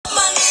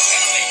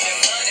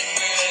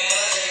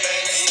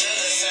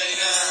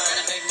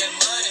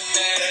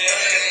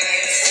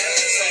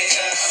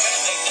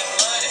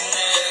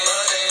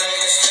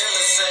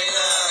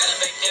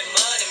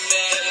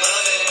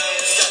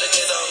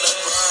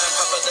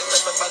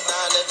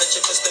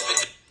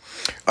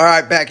All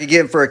right, back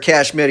again for a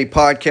Cash Medi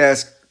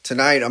podcast.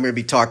 Tonight, I'm going to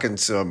be talking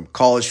some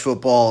college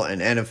football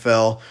and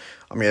NFL.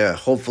 I'm going to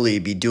hopefully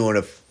be doing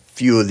a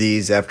few of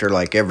these after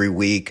like every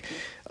week.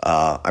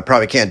 I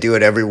probably can't do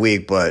it every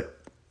week, but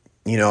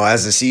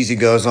as the season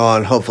goes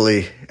on,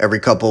 hopefully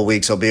every couple of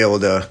weeks I'll be able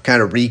to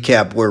kind of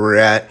recap where we're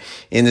at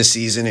in the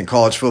season in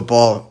college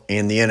football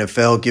and the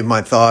NFL, give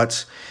my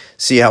thoughts,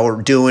 see how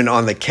we're doing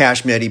on the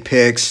Cash Medi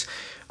picks.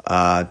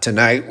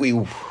 Tonight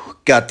we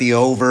got the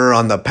over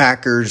on the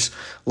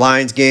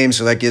Packers-Lions game,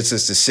 so that gets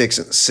us to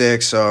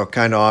 6-6. So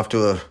kind of off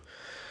to a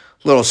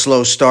little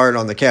slow start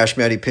on the Cash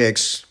Medi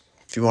picks.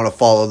 If you want to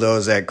follow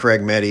those at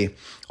Craig Medi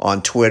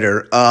on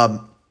Twitter.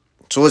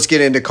 So let's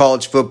get into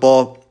college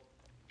football.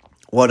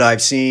 What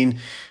I've seen,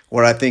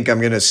 what I think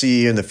I'm going to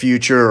see in the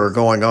future or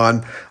going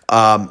on.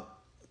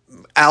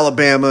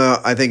 Alabama,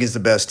 I think, is the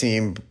best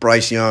team.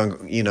 Bryce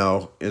Young,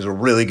 is a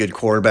really good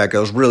quarterback. I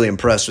was really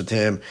impressed with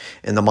him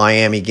in the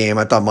Miami game.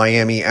 I thought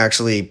Miami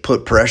actually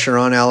put pressure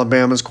on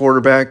Alabama's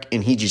quarterback,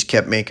 and he just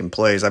kept making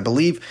plays. I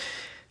believe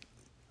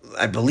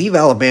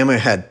Alabama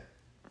had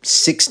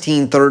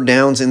 16 third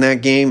downs in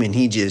that game, and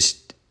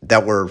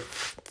that were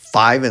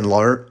 5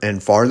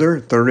 and farther,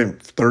 third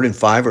and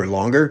 5 or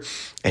longer,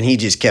 and he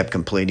just kept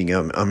completing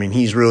them. I mean,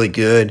 he's really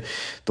good.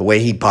 The way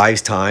he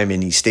buys time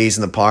and he stays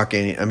in the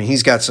pocket. I mean,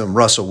 he's got some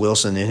Russell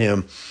Wilson in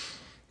him.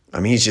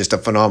 I mean, he's just a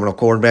phenomenal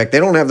quarterback. They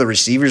don't have the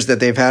receivers that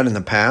they've had in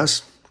the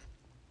past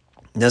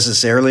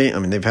necessarily. I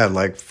mean, they've had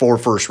like 4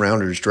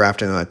 first-rounders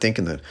drafted, and I think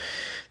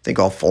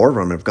all 4 of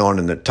them have gone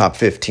in the top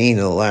 15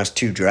 in the last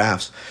 2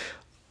 drafts.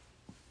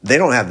 They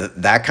don't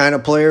have that kind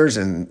of players,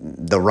 and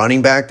the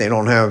running back, they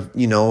don't have, a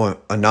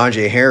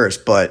Najee Harris,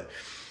 but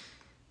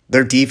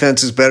their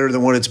defense is better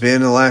than what it's been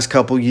in the last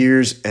couple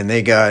years, and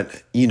they got,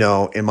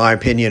 in my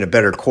opinion, a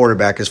better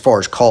quarterback as far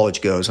as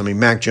college goes. I mean,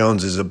 Mac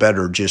Jones is a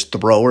better just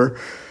thrower,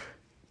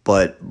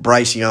 but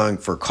Bryce Young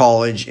for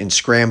college and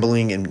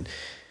scrambling and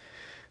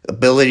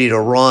ability to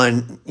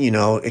run,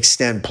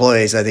 extend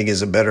plays, I think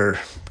is a better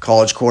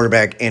college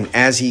quarterback. And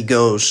as he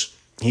goes,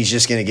 he's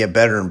just going to get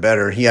better and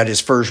better. He had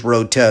his first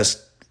road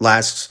test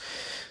this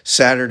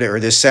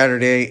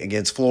Saturday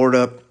against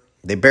Florida.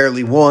 They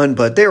barely won,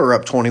 but they were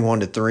up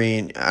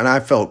 21-3, and I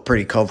felt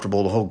pretty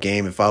comfortable the whole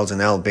game if I was an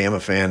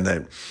Alabama fan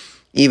that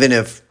even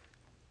if,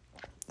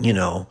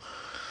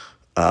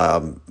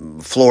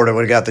 Florida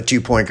would have got the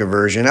 2-point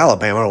conversion,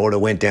 Alabama would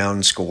have went down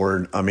and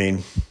scored. I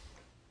mean,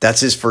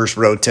 that's his first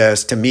road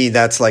test. To me,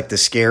 that's like the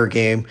scare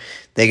game.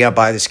 They got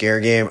by the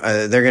scare game.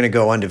 They're going to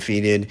go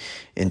undefeated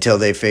until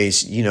they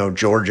face,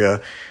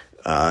 Georgia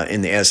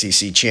in the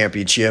SEC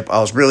championship. I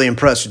was really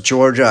impressed with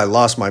Georgia. I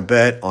lost my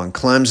bet on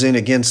Clemson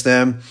against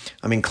them.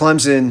 I mean,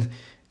 Clemson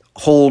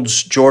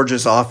holds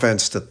Georgia's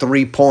offense to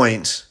 3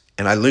 points,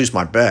 and I lose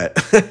my bet.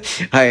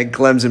 I had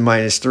Clemson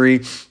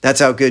 -3. That's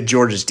how good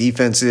Georgia's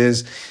defense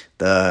is.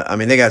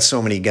 They got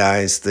so many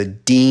guys. The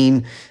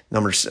Dean,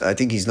 I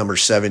think he's number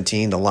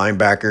 17, the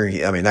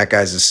linebacker. That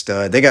guy's a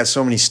stud. They got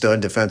so many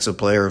stud defensive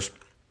players.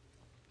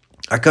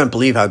 I couldn't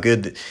believe how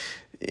good.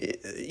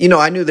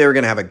 I knew they were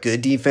going to have a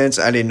good defense.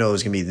 I didn't know it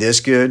was going to be this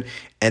good.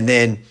 And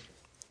then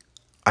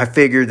I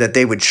figured that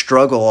they would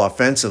struggle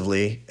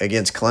offensively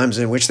against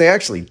Clemson, which they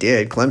actually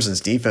did.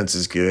 Clemson's defense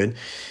is good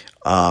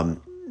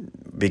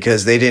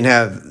because they didn't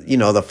have,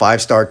 the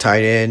 5-star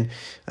tight end.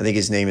 I think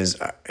his name is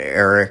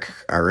Eric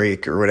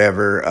or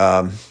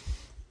whatever,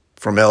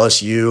 from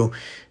LSU.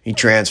 He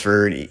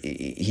transferred.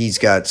 He's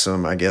got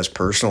some, I guess,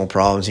 personal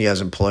problems. He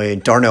hasn't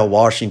played. Darnell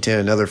Washington,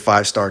 another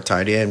 5-star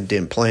tight end,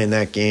 didn't play in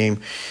that game.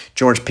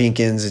 George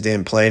Pickens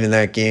didn't play in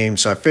that game.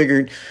 So I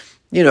figured,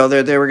 they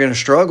were going to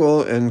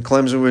struggle, and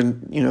Clemson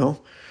would,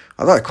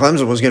 I thought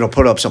Clemson was going to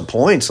put up some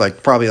points,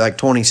 probably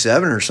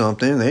 27 or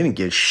something. They didn't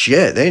get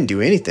shit. They didn't do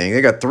anything.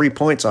 They got 3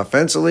 points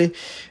offensively,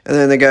 and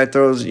then the guy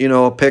throws,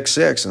 a pick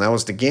 6, and that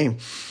was the game.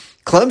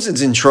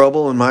 Clemson's in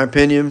trouble, in my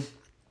opinion,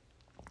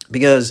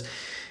 because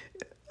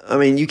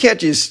you can't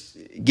just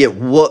get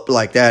whooped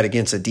like that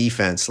against a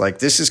defense.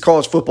 This is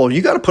college football.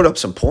 You got to put up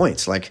some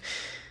points.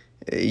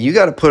 You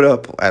got to put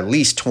up at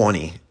least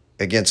 20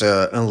 against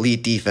an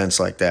elite defense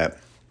like that.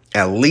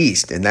 At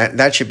least. And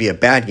that should be a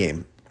bad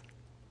game.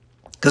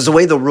 Because the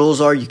way the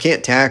rules are, you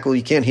can't tackle,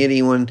 you can't hit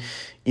anyone.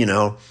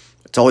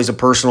 It's always a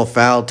personal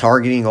foul,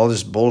 targeting, all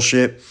this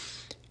bullshit.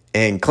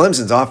 And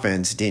Clemson's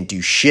offense didn't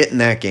do shit in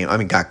that game.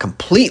 Got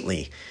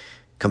completely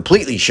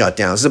shut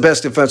down. It's the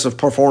best defensive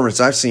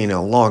performance I've seen in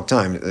a long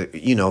time,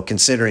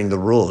 considering the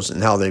rules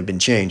and how they've been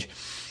changed.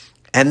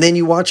 And then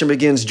you watch them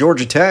against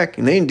Georgia Tech,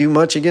 and they didn't do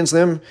much against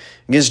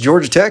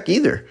Georgia Tech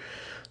either.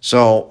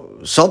 So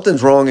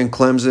something's wrong in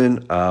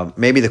Clemson.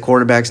 Maybe the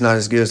quarterback's not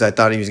as good as I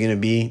thought he was going to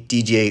be.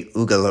 DJ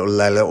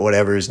Uiagalelei,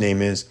 whatever his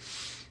name is.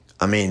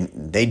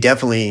 They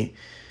definitely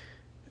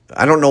 –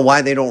 I don't know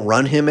why they don't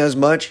run him as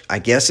much. I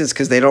guess it's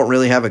because they don't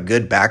really have a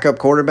good backup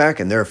quarterback,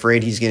 and they're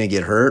afraid he's going to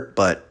get hurt.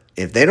 But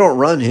if they don't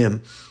run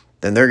him,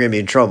 then they're going to be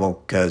in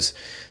trouble because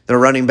their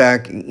running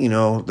back,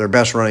 their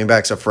best running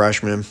back's a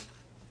freshman.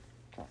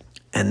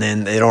 And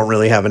then they don't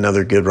really have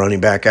another good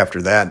running back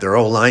after that. Their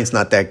O-line's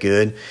not that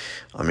good.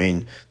 I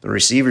mean, the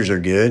receivers are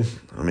good.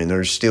 I mean,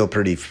 they're still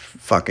pretty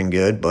fucking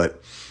good,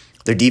 but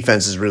their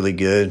defense is really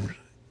good.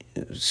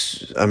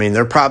 I mean,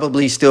 they're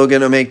probably still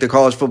going to make the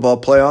college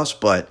football playoffs,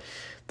 but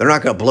they're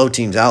not going to blow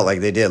teams out like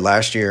they did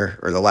last year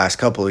or the last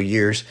couple of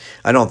years.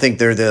 I don't think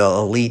they're the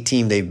elite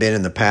team they've been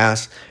in the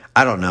past.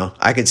 I don't know.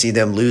 I could see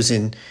them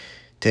losing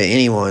to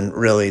anyone,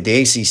 really.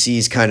 The ACC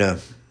is kind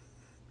of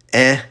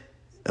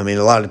I mean,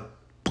 a lot of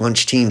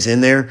punch teams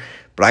in there,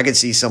 but I could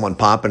see someone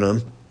popping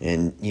them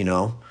and,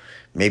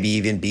 maybe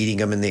even beating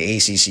them in the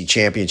ACC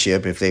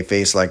championship if they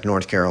face like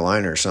North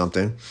Carolina or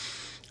something.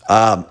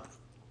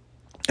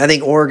 I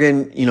think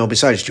Oregon,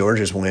 besides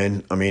Georgia's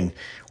win, I mean,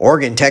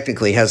 Oregon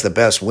technically has the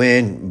best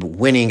win,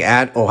 winning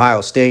at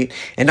Ohio State.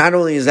 And not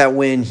only is that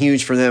win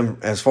huge for them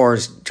as far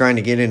as trying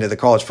to get into the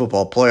college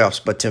football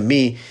playoffs, but to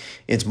me,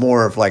 it's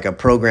more of like a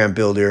program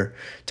builder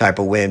type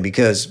of win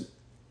because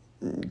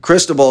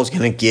Cristobal is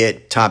going to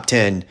get top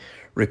 10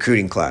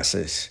 recruiting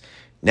classes.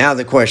 Now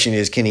the question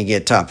is, can he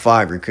get top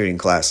 5 recruiting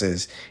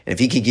classes? And if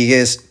he can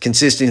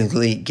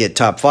consistently get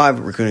top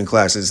 5 recruiting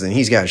classes, then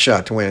he's got a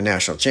shot to win a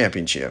national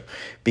championship.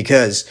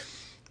 Because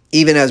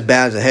even as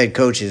bad as a head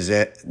coach is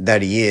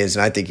that he is,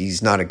 and I think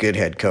he's not a good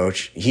head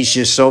coach, he's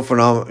just so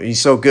phenomenal.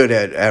 He's so good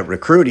at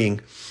recruiting.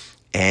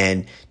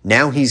 And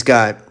now he's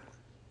got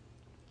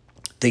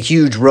the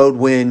huge road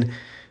win,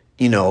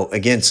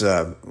 against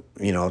a,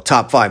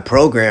 top 5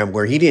 program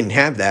where he didn't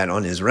have that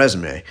on his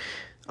resume.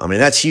 I mean,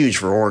 that's huge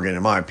for Oregon,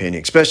 in my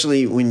opinion,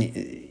 especially when,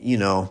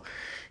 Kayvon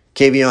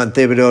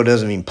Thibodeau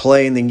doesn't even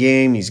play in the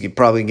game. He's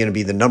probably going to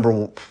be the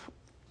number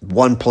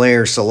 1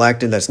 player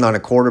selected that's not a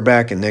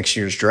quarterback in next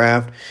year's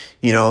draft.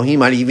 He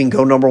might even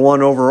go number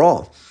 1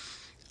 overall.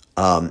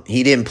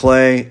 He didn't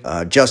play.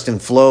 Justin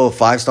Flo, a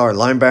 5-star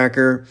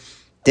linebacker,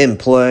 didn't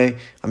play.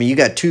 I mean, you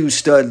got 2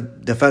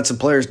 stud defensive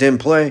players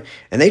didn't play,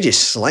 and they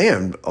just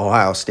slammed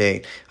Ohio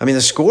State. I mean,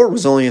 the score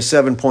was only a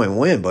 7-point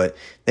win, but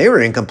they were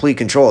in complete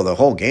control of the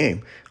whole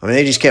game. I mean,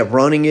 they just kept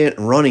running it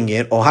and running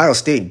it. Ohio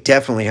State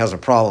definitely has a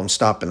problem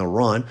stopping the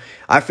run.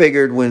 I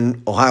figured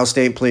when Ohio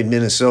State played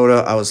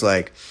Minnesota, I was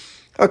like,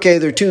 okay,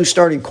 their 2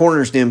 starting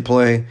corners didn't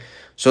play,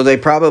 so they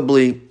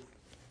probably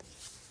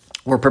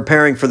were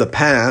preparing for the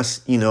pass,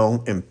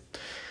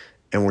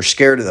 and were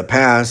scared of the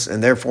pass,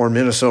 and therefore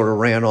Minnesota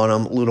ran on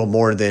them a little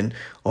more than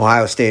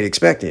Ohio State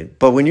expected.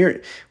 But when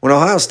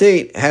Ohio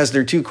State has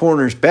their 2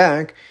 corners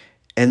back,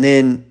 and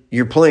then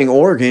you're playing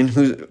Oregon,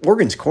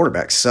 Oregon's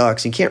quarterback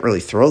sucks. He can't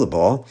really throw the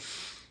ball.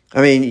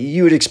 I mean,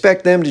 you would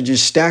expect them to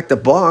just stack the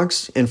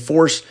box and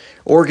force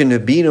Oregon to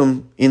beat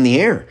them in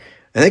the air.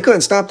 And they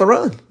couldn't stop the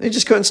run. They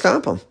just couldn't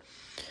stop them.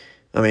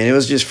 I mean, it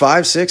was just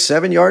 5, 6,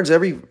 7 yards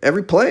every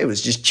play. It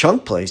was just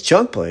chunk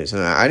plays.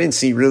 And I didn't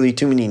see really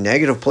too many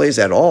negative plays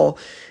at all.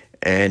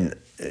 And,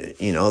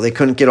 they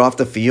couldn't get off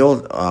the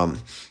field.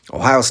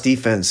 Ohio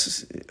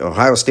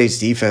State's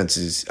defense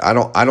is, I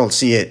don't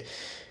see it.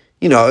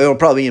 It'll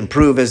probably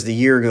improve as the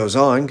year goes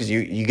on because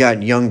you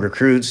got young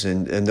recruits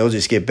and they'll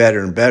just get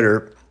better and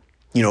better.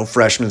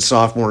 Freshmen,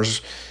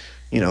 sophomores,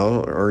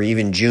 or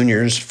even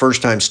juniors,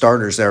 first-time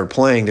starters that are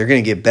playing, they're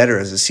going to get better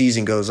as the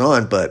season goes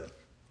on. But,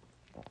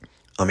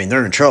 I mean,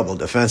 they're in trouble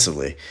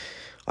defensively.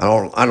 I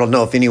don't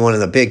know if anyone in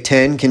the Big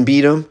Ten can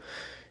beat them.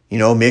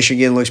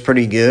 Michigan looks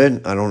pretty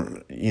good.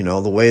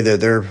 The way that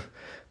they're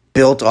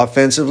built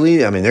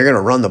offensively, I mean, they're going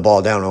to run the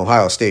ball down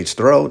Ohio State's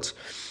throats.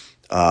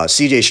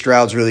 C.J.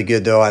 Stroud's really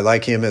good, though. I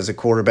like him as a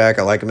quarterback.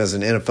 I like him as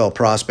an NFL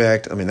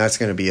prospect. I mean, that's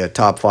going to be a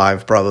top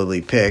 5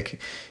 probably pick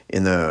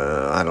in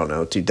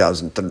the,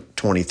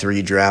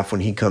 2023 draft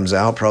when he comes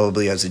out,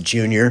 probably as a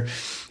junior.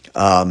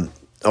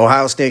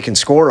 Ohio State can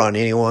score on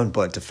anyone,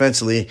 but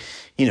defensively,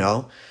 they're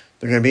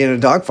going to be in a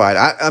dogfight.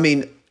 I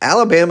mean,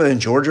 Alabama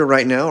and Georgia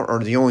right now are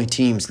the only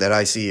teams that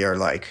I see are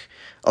like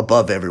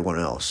above everyone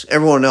else.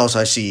 Everyone else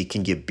I see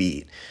can get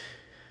beat.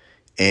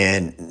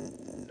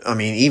 And I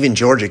mean, even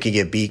Georgia could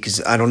get beat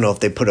because I don't know if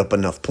they put up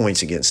enough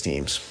points against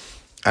teams.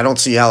 I don't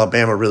see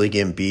Alabama really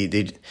getting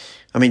beat.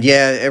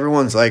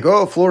 Everyone's like,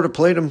 oh, Florida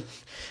played them.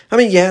 I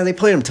mean, yeah, they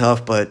played them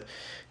tough, but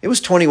it was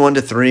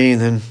 21-3,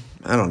 and then,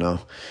 I don't know,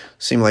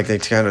 seemed like they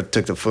kind of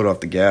took the foot off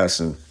the gas,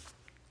 and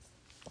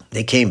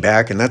they came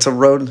back, and that's a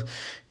road,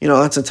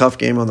 that's a tough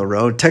game on the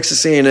road.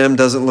 Texas A&M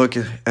doesn't look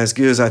as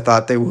good as I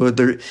thought they would.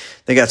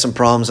 They got some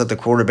problems at the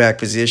quarterback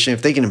position.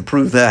 If they can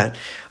improve that,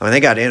 I mean, they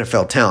got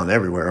NFL talent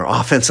everywhere.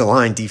 Offensive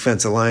line,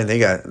 defensive line, they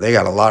got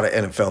a lot of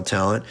NFL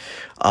talent.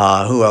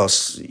 Who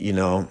else?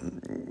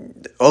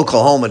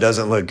 Oklahoma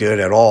doesn't look good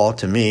at all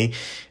to me.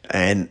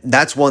 And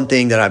that's one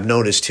thing that I've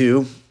noticed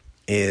too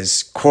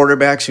is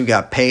quarterbacks who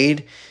got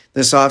paid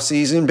this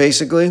offseason,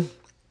 basically.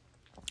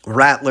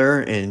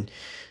 Rattler and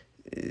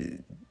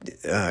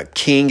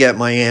King at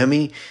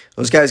Miami.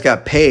 Those guys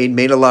got paid,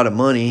 made a lot of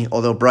money,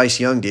 although Bryce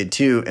Young did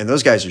too, and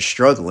those guys are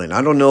struggling.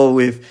 I don't know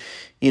if,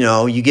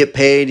 you get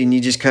paid and you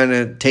just kind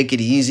of take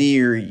it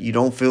easy or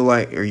you feel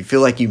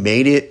like you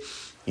made it,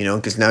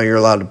 because now you're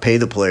allowed to pay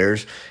the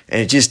players,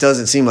 and it just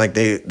doesn't seem like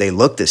they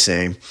look the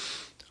same.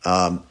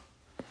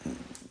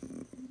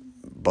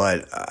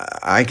 But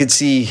I could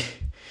see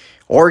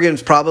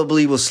Oregon's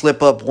probably will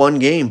slip up one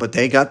game, but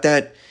they got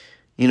that,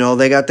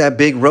 they got that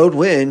big road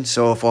win.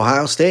 So if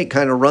Ohio State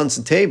kind of runs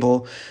the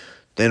table,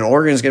 then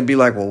Oregon's going to be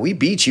like, well, we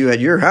beat you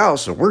at your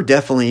house, so we're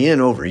definitely in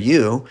over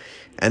you.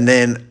 And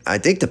then I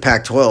think the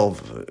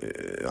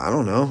Pac-12, I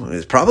don't know,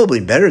 is probably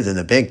better than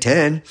the Big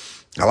Ten.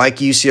 I like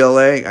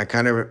UCLA.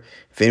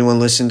 If anyone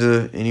listened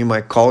to any of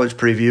my college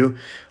preview,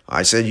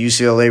 I said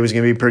UCLA was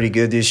going to be pretty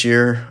good this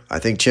year. I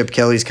think Chip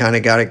Kelly's kind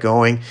of got it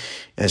going.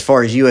 As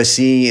far as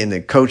USC and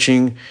the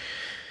coaching,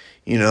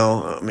 I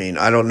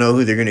don't know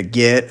who they're going to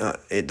get.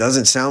 It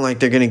doesn't sound like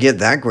they're going to get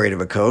that great of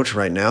a coach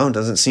right now. It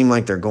doesn't seem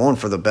like they're going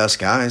for the best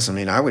guys.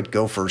 I would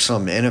go for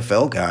some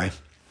NFL guy,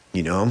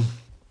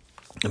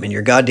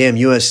 you're goddamn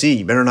USC.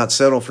 You better not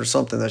settle for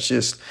something that's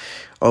just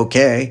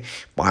okay.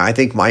 I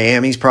think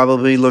Miami's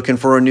probably looking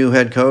for a new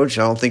head coach.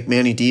 I don't think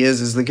Manny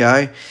Diaz is the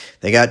guy.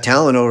 They got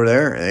talent over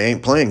there. They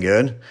ain't playing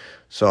good.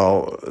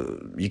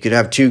 So you could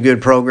have two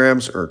good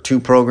programs or two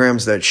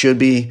programs that should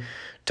be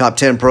top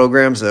 10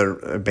 programs that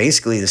are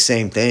basically the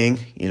same thing.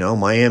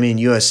 Miami and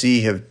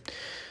USC have,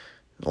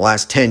 the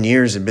last 10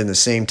 years, have been the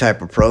same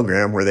type of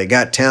program where they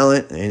got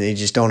talent and they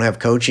just don't have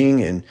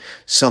coaching and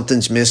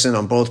something's missing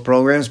on both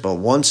programs. But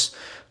once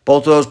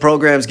both of those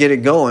programs get it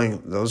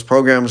going, those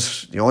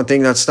programs, the only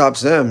thing that stops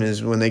them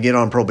is when they get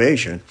on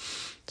probation.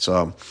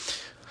 So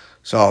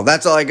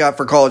that's all I got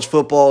for college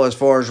football as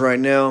far as right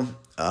now.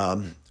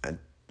 I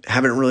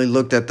haven't really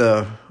looked at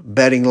the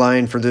betting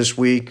line for this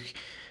week,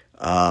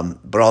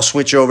 but I'll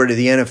switch over to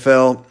the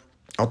NFL.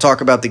 I'll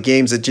talk about the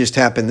games that just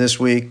happened this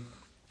week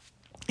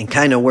and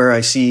kind of where I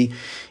see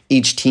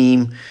each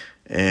team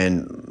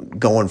and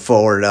going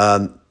forward.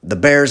 The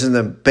Bears and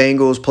the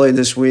Bengals played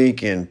this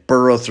week, and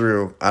Burrow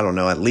threw,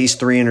 at least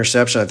 3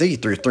 interceptions. I think he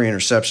threw 3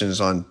 interceptions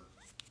on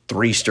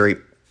 3 straight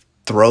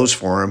throws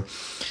for him.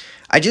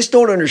 I just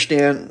don't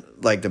understand,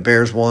 the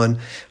Bears won.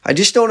 I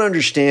just don't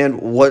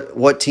understand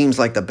what teams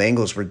like the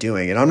Bengals were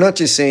doing. And I'm not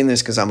just saying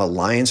this because I'm a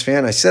Lions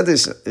fan. I said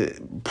this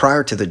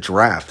prior to the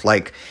draft.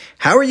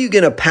 How are you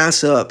going to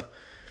pass up,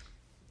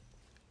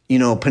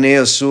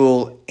 Penei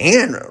Sewell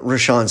and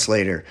Rashawn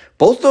Slater?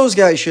 Both those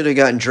guys should have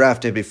gotten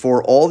drafted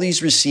before all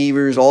these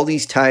receivers, all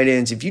these tight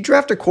ends. If you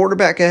draft a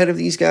quarterback ahead of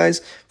these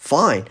guys,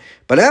 fine.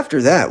 But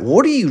after that,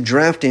 what are you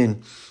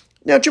drafting?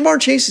 Now,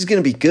 Jamar Chase is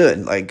going to be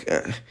good.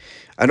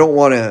 I don't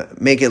want to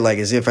make it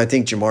as if I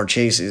think Jamar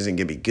Chase isn't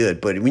going to be good.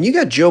 But when you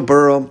got Joe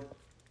Burrow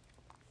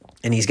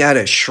and he's got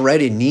a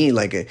shredded knee,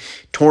 like a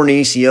torn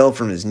ACL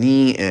from his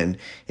knee, and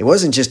it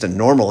wasn't just a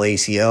normal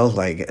ACL.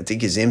 I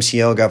think his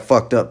MCL got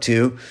fucked up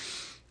too.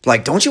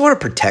 Don't you want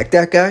to protect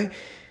that guy?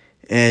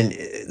 And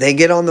they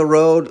get on the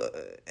road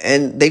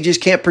and they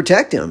just can't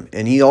protect him.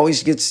 And he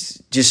always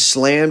gets just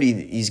slammed.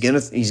 He's gonna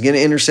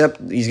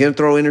intercept. He's gonna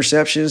throw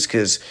interceptions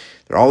because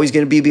they're always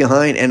gonna be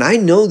behind. And I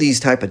know these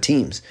type of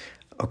teams.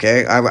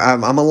 Okay,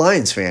 I'm a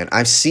Lions fan.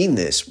 I've seen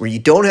this where you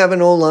don't have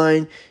an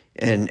O-line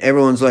and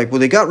everyone's like, well,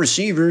 they got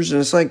receivers,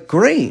 and it's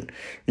great.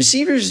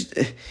 Receivers,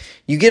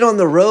 you get on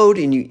the road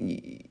and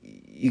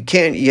you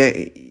got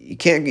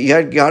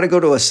to go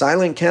to a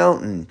silent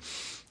count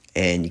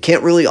and you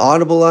can't really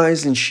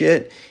audibilize and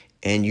shit,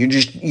 and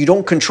you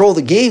don't control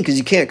the game because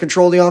you can't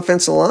control the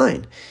offensive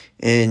line,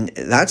 and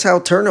that's how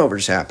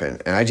turnovers happen.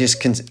 And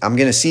I'm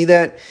going to see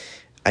that.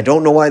 I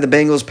don't know why the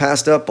Bengals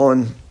passed up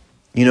on,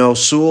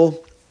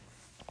 Sewell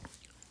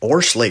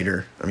or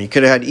Slater. You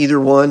could have had either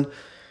one.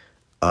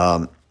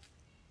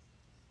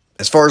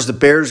 As far as the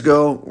Bears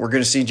go, we're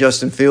going to see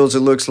Justin Fields, it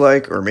looks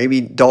like, or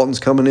maybe Dalton's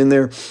coming in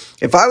there.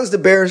 If I was the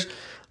Bears,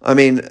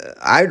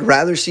 I'd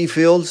rather see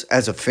Fields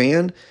as a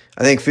fan.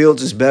 I think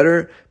Fields is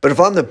better. But if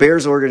I'm the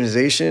Bears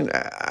organization,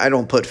 I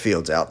don't put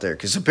Fields out there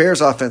because the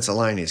Bears' offensive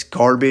line is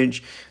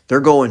garbage. They're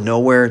going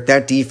nowhere.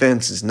 That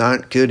defense is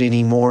not good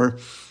anymore.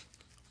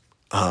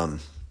 And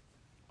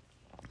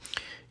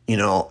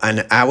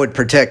I would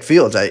protect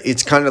Fields.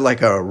 It's kind of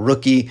like a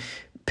rookie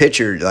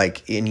pitcher,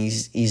 and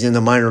he's in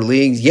the minor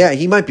leagues. Yeah,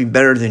 he might be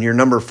better than your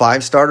number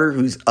 5 starter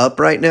who's up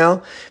right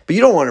now, but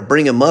you don't want to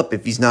bring him up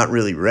if he's not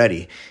really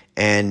ready,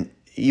 and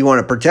you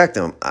want to protect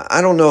him.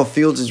 I don't know if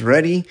Fields is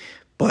ready,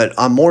 but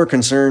I'm more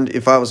concerned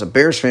if I was a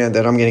Bears fan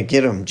that I'm going to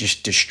get him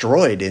just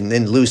destroyed and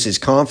then lose his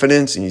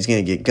confidence and he's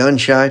going to get gun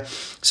shy.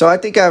 So I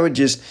think I would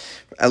just,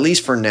 at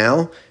least for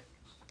now,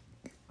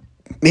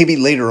 maybe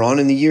later on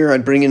in the year,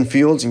 I'd bring in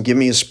Fields and give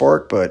me a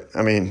spark. But,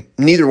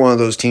 neither one of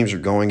those teams are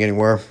going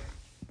anywhere.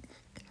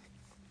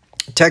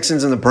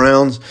 Texans and the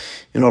Browns,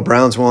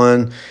 Browns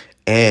won.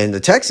 And the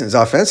Texans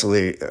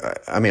offensively,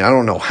 I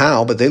don't know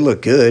how, but they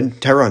look good.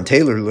 Tyron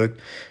Taylor looked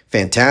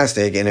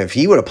fantastic. And if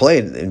he would have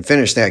played and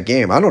finished that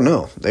game, I don't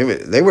know. They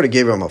would have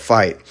given him a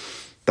fight.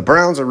 The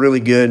Browns are really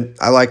good.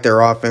 I like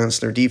their offense.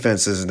 Their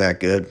defense isn't that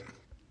good.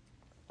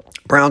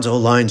 Browns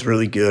O-line's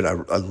really good.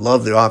 I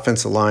love the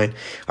offensive line.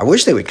 I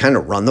wish they would kind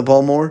of run the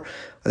ball more.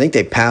 I think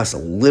they pass a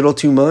little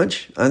too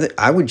much.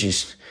 I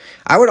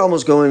would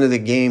almost go into the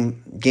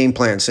game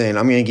plan saying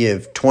I'm going to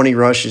give 20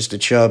 rushes to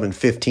Chubb and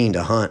 15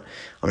 to Hunt.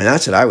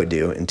 That's what I would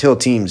do until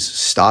teams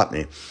stop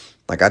me.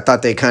 Like, I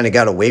thought they kind of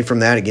got away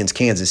from that against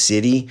Kansas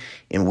City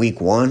in week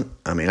 1.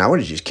 I mean, I would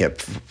have just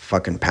kept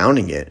fucking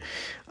pounding it.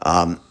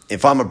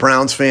 If I'm a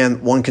Browns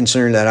fan, one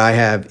concern that I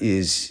have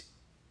is,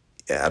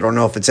 I don't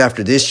know if it's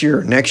after this year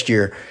or next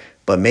year,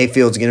 but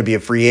Mayfield's going to be a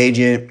free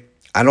agent.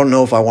 I don't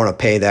know if I want to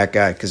pay that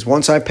guy, because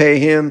once I pay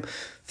him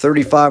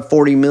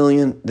 $35-40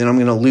 million, then I'm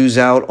going to lose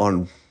out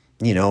on,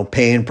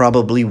 paying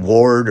probably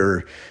Ward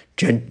or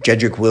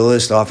Jedrick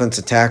Willis, the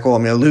offensive tackle.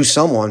 I'm going to lose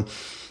someone.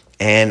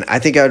 And I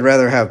think I'd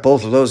rather have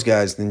both of those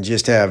guys than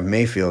just have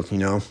Mayfield,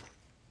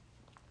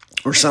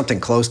 or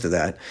something close to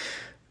that.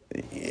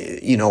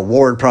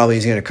 Ward probably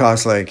is going to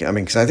cost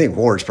because I think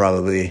Ward's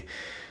probably,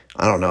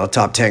 a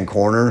top 10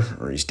 corner,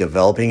 or he's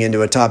developing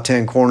into a top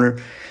 10 corner.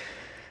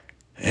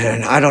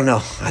 And I don't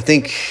know. I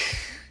think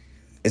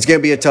it's going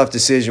to be a tough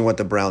decision what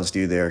the Browns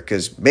do there,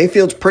 because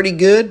Mayfield's pretty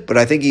good, but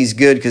I think he's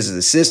good because of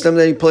the system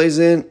that he plays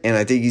in, and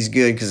I think he's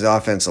good because of the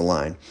offensive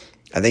line.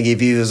 I think if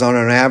he was on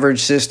an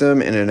average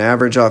system and an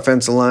average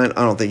offensive line,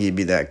 I don't think he'd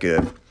be that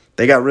good.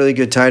 They got really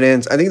good tight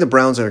ends. I think the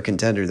Browns are a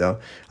contender, though.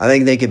 I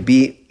think they could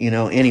beat,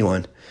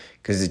 anyone,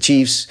 because the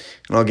Chiefs,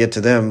 and I'll get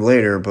to them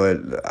later, but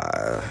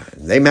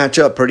they match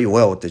up pretty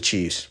well with the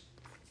Chiefs.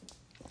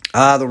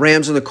 The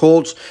Rams and the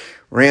Colts.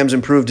 Rams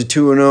improved to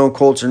 2-0.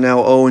 Colts are now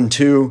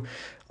 0-2.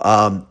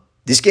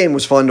 This game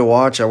was fun to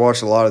watch. I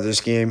watched a lot of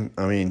this game.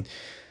 I mean,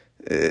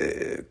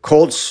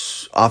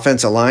 Colts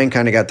offensive line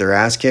kind of got their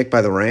ass kicked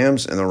by the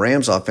Rams, and the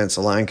Rams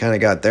offensive line kind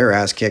of got their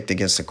ass kicked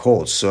against the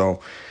Colts.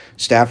 So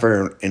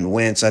Stafford and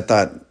Wentz, I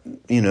thought,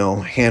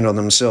 handled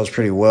themselves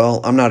pretty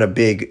well. I'm not a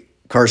big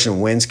Carson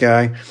Wentz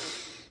guy.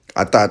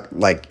 I thought,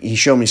 he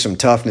showed me some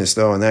toughness,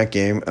 though, in that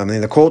game. I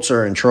mean, the Colts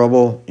are in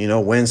trouble.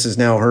 Wentz is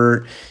now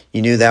hurt.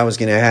 You knew that was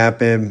going to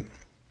happen.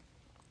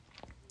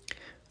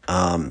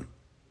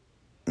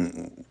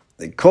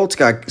 The Colts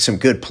got some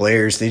good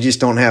players. They just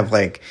don't have,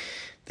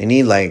 they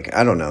need,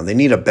 they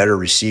need a better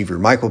receiver.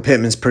 Michael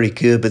Pittman's pretty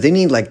good, but they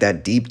need,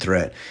 that deep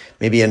threat.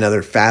 Maybe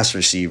another fast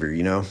receiver,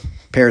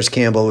 Paris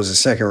Campbell was a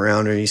second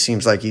rounder. He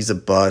seems like he's a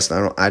bust.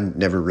 I'd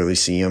never really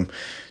see him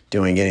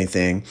doing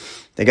anything.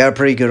 They got a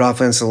pretty good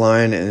offensive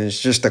line, and it's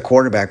just the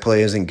quarterback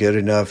play isn't good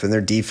enough, and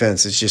their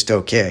defense is just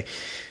okay.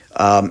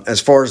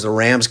 As far as the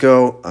Rams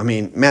go, I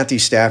mean, Matthew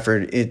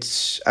Stafford,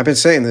 I've been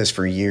saying this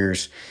for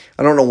years.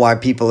 I don't know why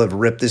people have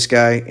ripped this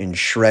guy and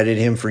shredded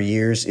him for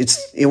years.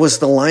 It was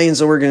the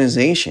Lions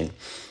organization.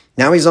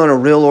 Now he's on a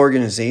real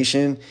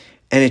organization,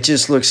 and it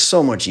just looks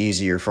so much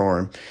easier for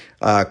him.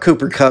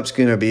 Cooper Kupp's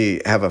going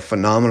to have a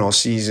phenomenal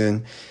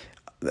season.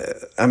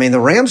 I mean, the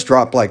Rams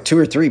dropped 2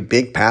 or 3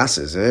 big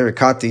passes. They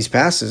caught these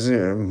passes,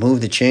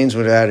 moved the chains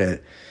without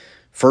it.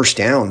 First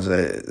downs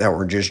that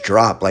were just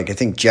dropped. I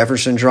think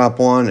Jefferson dropped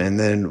one, and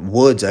then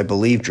Woods, I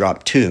believe,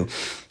 dropped 2.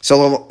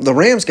 So the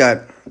Rams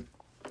got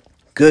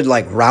good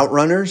route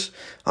runners.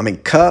 I mean,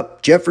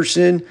 Kupp,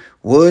 Jefferson,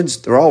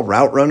 Woods, they're all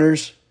route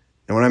runners.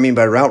 And what I mean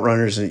by route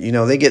runners,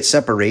 they get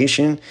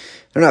separation.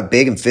 They're not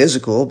big and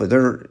physical, but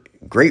they're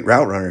great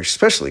route runners,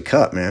 especially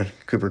Kupp, man,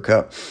 Cooper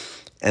Kupp.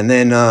 And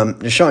then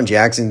Deshaun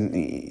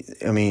Jackson,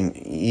 I mean,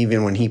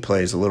 even when he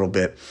plays a little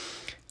bit,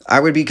 I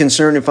would be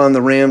concerned if I'm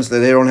the Rams that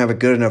they don't have a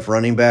good enough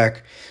running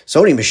back.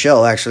 Sony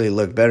Michel actually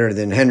looked better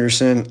than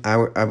Henderson.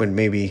 I would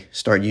maybe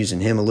start using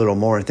him a little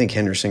more. I think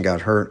Henderson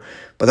got hurt.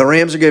 But the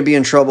Rams are going to be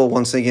in trouble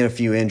once they get a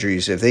few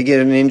injuries. If they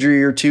get an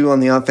injury or two on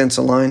the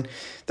offensive line,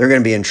 they're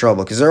going to be in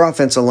trouble because their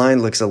offensive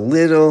line looks a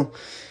little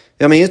 –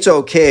 I mean, it's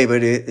okay,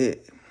 but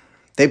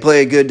they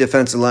play a good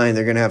defensive line.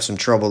 They're going to have some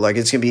trouble.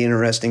 It's going to be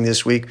interesting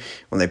this week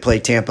when they play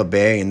Tampa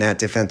Bay and that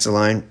defensive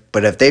line.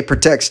 But if they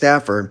protect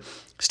Stafford's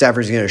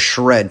going to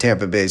shred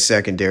Tampa Bay's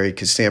secondary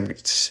because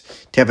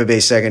Tampa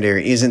Bay's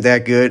secondary isn't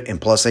that good, and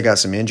plus they got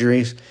some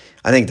injuries.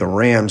 I think the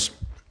Rams,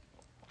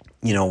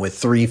 with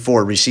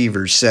 3-4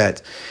 receivers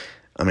set,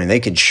 I mean, they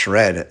could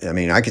shred. I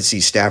mean, I could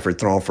see Stafford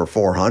throwing for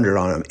 400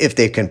 on them if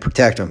they can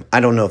protect him. I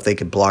don't know if they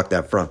could block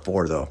that front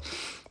four, though.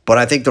 But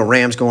I think the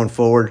Rams going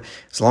forward,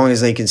 as long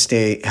as they can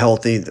stay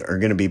healthy, are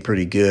going to be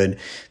pretty good.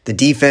 The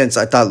defense,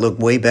 I thought, looked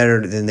way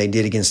better than they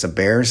did against the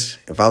Bears.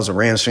 If I was a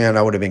Rams fan,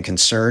 I would have been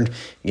concerned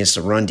against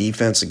the run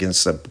defense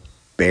against the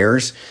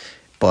Bears.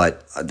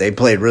 But they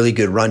played really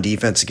good run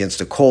defense against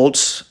the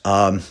Colts.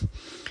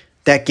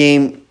 That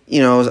game,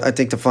 I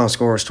think the final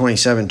score was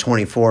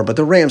 27-24. But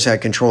the Rams had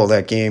control of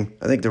that game.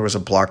 I think there was a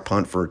block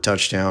punt for a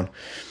touchdown.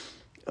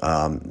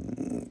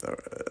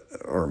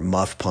 Or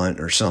muff punt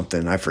or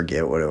something. I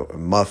forget what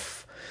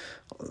muff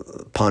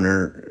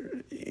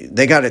punter.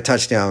 They got a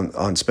touchdown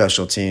on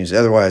special teams.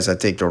 Otherwise, I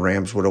think the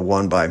Rams would have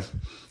won by,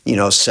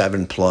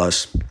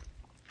 7+.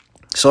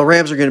 So the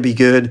Rams are going to be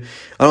good.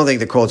 I don't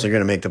think the Colts are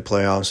going to make the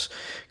playoffs.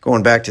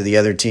 Going back to the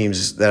other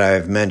teams that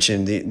I've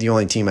mentioned, the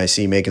only team I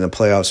see making the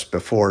playoffs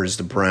before is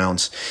the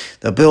Browns.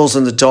 The Bills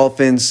and the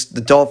Dolphins. The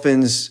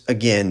Dolphins,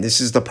 again,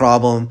 this is the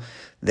problem.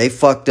 They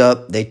fucked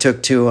up. They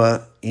took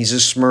Tua. He's a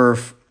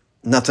smurf.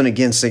 Nothing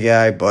against the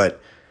guy,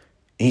 but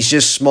he's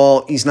just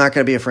small. He's not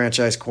going to be a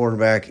franchise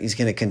quarterback. He's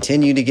going to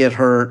continue to get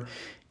hurt.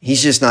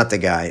 He's just not the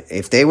guy.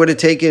 If they would have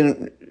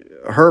taken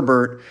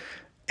Herbert,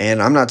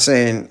 and I'm not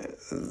saying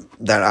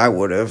that I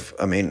would have.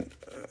 I mean,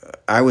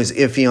 I was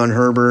iffy on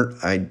Herbert.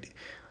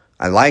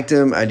 I liked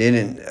him.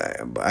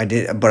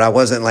 But I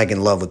wasn't like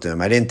in love with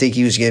him. I didn't think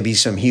he was going to be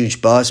some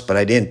huge bust, but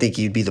I didn't think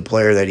he'd be the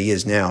player that he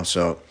is now.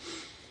 So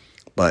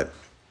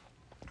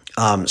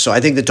I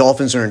think the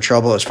Dolphins are in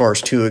trouble as far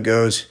as Tua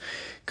goes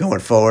going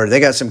forward. They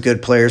got some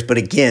good players, but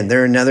again,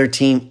 they're another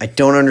team I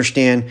don't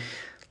understand.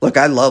 Look,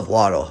 I love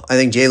Waddle. I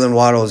think Jalen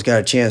Waddle has got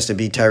a chance to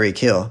beat Tyreek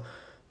Hill.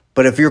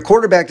 But if your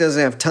quarterback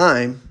doesn't have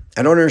time,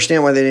 I don't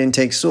understand why they didn't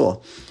take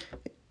Sewell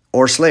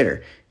or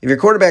Slater. If your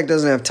quarterback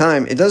doesn't have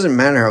time, it doesn't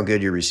matter how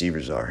good your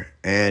receivers are.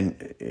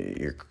 And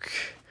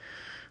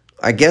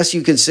I guess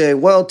you could say,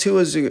 well,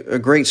 Tua's a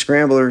great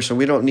scrambler, so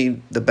we don't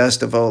need the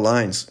best of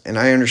O-lines. And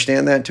I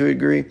understand that to a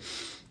degree.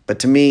 But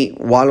to me,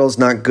 Waddle's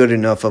not good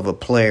enough of a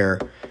player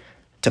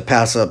to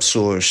pass up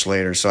Sewell or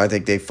Slater, so I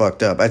think they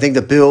fucked up. I think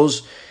the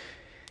Bills,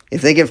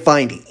 if they can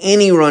find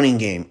any running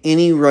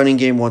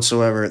game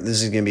whatsoever,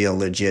 this is going to be a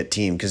legit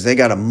team because they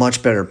got a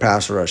much better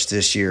pass rush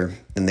this year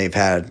than they've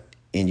had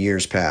in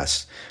years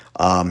past,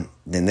 than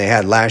they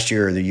had last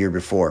year or the year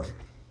before.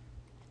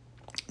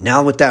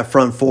 Now with that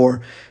front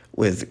four,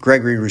 with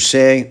Gregory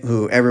Rousseau,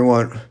 who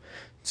everyone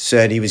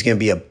said he was going to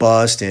be a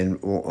bust, and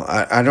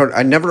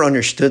I never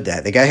understood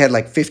that. The guy had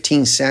like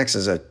 15 sacks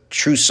as a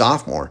true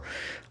sophomore.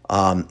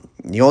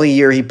 The only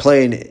year he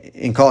played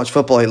in college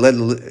football, he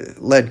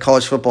led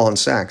college football in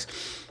sacks.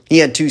 He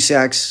had 2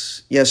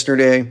 sacks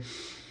yesterday,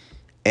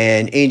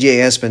 and A.J.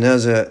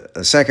 Espinoza,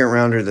 a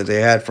second-rounder that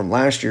they had from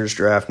last year's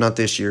draft, not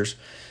this year's,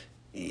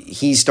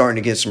 he's starting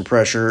to get some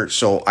pressure,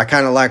 so I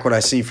kind of like what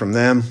I see from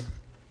them.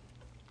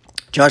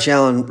 Josh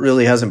Allen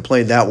really hasn't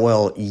played that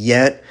well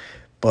yet,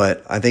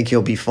 but I think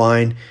he'll be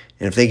fine.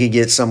 And if they could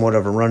get somewhat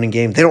of a running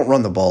game, they don't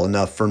run the ball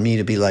enough for me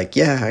to be like,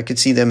 yeah, I could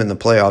see them in the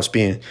playoffs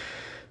being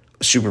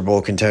a Super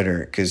Bowl contender.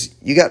 Because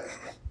you got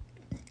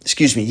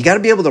to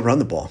be able to run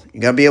the ball. You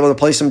got to be able to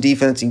play some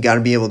defense. You got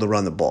to be able to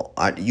run the ball.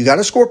 You got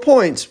to score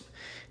points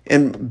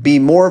and be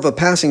more of a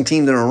passing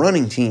team than a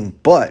running team.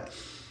 But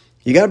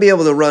you got to be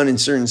able to run in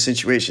certain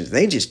situations.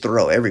 They just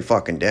throw every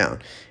fucking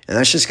down. And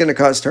that's just going to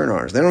cause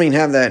turnovers. They don't even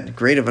have that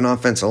great of an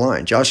offensive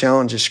line. Josh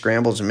Allen just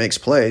scrambles and makes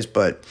plays,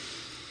 but,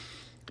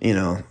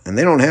 and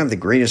they don't have the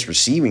greatest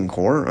receiving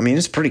core. I mean,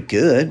 it's pretty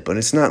good, but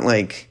it's not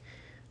like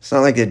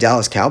the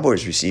Dallas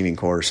Cowboys receiving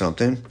core or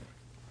something.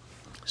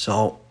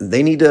 So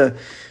they need to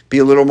be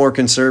a little more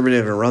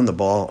conservative and run the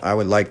ball. I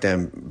would like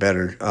them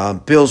better.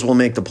 Bills will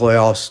make the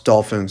playoffs.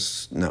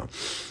 Dolphins, no.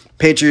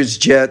 Patriots,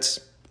 Jets.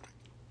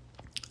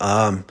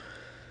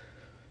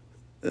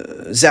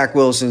 Zach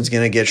Wilson's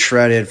going to get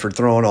shredded for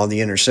throwing all the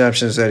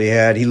interceptions that he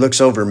had. He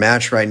looks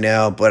overmatched right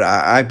now, but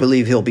I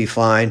believe he'll be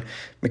fine.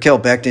 Mikael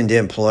Becton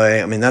didn't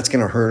play. I mean, that's going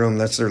to hurt him.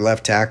 That's their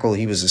left tackle.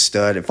 He was a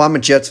stud. If I'm a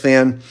Jets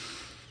fan,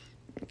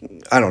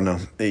 I don't know.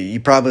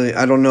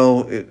 I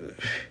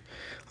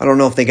don't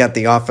know if they got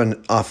the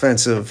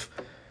offensive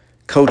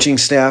coaching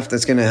staff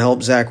that's going to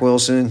help Zach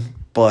Wilson,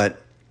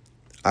 but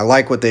I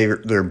like what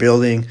they're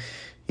building.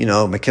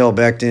 Mikael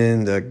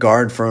Becton, the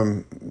guard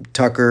from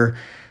Tucker,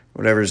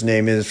 whatever his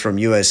name is, from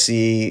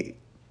USC,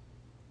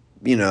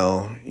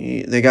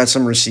 they got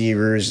some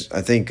receivers.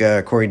 I think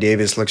Corey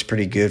Davis looks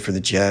pretty good for the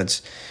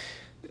Jets.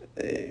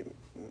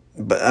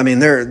 But, I mean,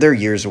 they're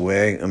years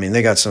away. I mean,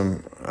 they got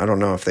some – I don't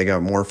know if they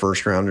got more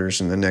first-rounders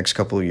in the next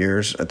couple of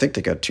years. I think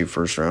they got 2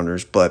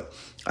 first-rounders. But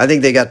I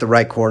think they got the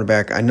right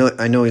quarterback. I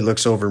know he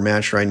looks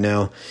overmatched right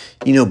now.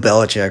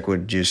 Belichick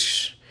would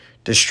just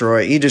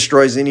destroy – he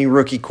destroys any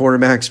rookie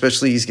quarterback,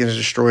 especially he's going to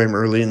destroy him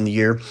early in the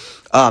year.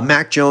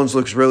 Mac Jones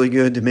looks really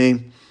good to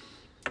me.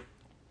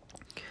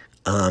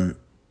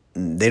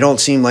 They don't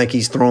seem like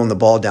he's throwing the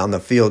ball down the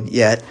field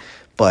yet,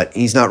 but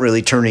he's not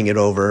really turning it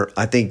over.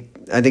 I think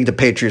the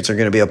Patriots are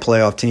going to be a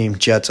playoff team.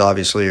 Jets,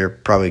 obviously, are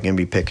probably going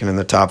to be picking in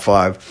the top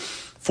 5.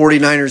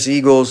 49ers,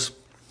 Eagles.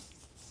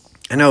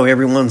 I know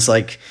everyone's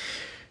like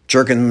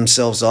jerking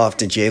themselves off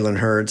to Jalen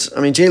Hurts.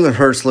 I mean, Jalen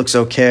Hurts looks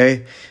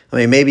okay. I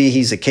mean, maybe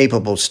he's a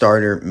capable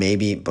starter,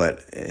 maybe,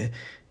 but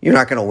you're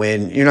not going to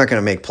win. You're not going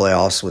to make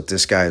playoffs with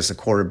this guy as the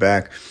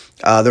quarterback.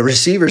 The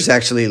receivers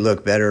actually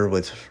look better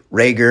with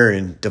Rager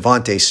and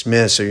Devontae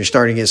Smith, so you're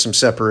starting to get some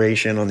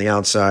separation on the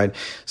outside.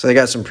 So they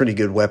got some pretty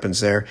good weapons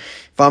there.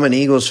 If I'm an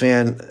Eagles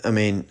fan, I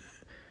mean,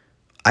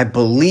 I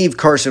believe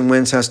Carson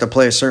Wentz has to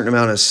play a certain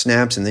amount of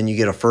snaps, and then you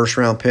get a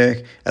first-round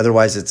pick.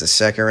 Otherwise, it's a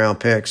second-round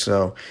pick.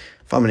 So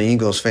if I'm an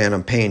Eagles fan,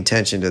 I'm paying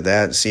attention to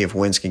that and see if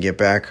Wentz can get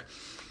back.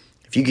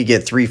 If you could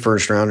get 3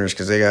 first-rounders,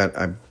 because they got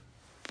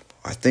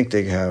I think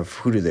they have,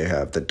 who do they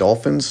have? The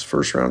Dolphins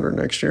first rounder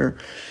next year,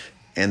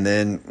 and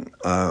then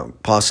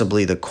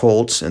possibly the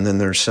Colts, and then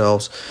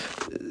themselves.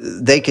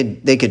 They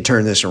could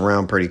turn this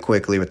around pretty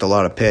quickly with a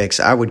lot of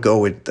picks. I would go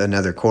with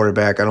another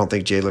quarterback. I don't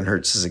think Jalen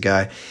Hurts is a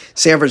guy.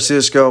 San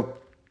Francisco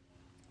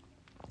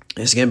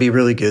is going to be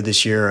really good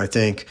this year, I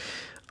think.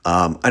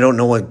 I don't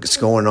know what's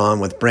going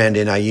on with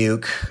Brandon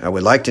Ayuk. I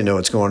would like to know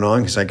what's going on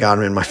because I got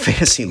him in my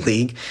fantasy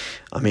league.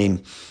 I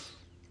mean,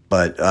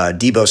 but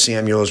Deebo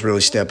Samuel is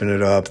really stepping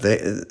it up.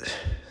 It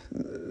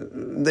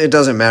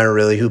doesn't matter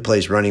really who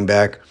plays running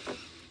back,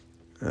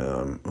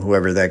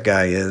 whoever that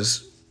guy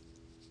is.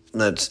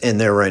 that's in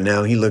there right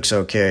now. He looks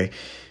okay.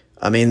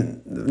 I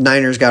mean,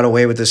 Niners got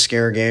away with the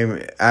scare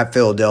game at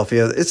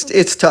Philadelphia.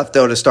 It's tough,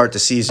 though, to start the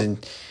season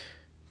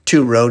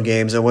 2 road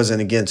games. It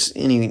wasn't against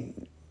any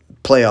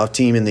playoff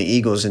team in the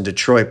Eagles in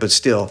Detroit, but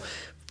still,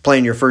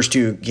 playing your first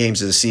 2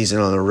 games of the season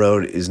on the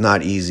road is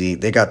not easy.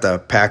 They got the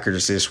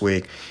Packers this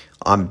week.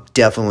 I'm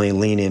definitely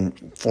leaning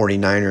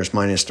 49ers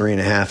minus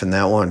 3.5 in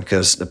that one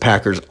because the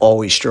Packers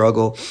always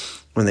struggle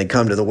when they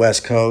come to the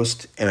West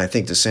Coast, and I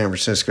think the San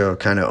Francisco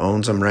kind of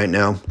owns them right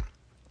now.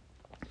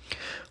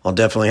 I'll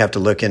definitely have to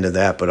look into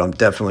that, but I'm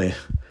definitely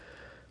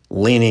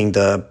leaning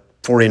the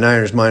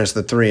 49ers minus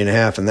the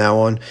 3.5 in that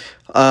one.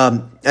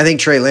 I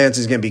think Trey Lance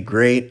is going to be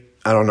great.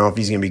 I don't know if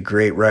he's going to be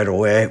great right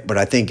away, but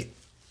I think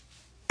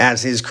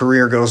as his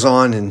career goes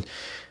on, and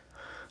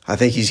I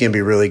think he's going to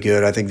be really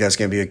good. I think that's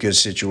going to be a good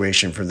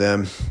situation for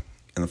them.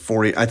 And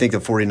I think the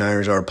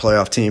 49ers are a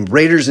playoff team.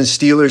 Raiders and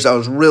Steelers, I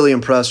was really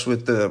impressed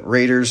with the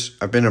Raiders.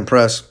 I've been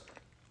impressed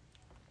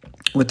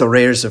with the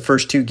Raiders the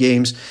first 2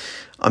 games.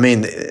 I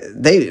mean,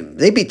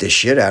 they beat the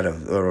shit out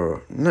of,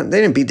 or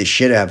they didn't beat the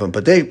shit out of them,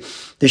 but they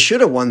should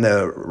have won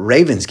the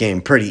Ravens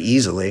game pretty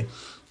easily.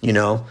 You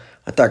know,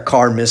 I thought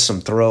Carr missed some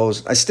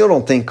throws. I still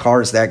don't think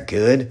Carr's that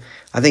good.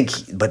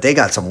 But they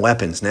got some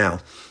weapons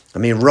now. I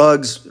mean,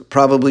 Ruggs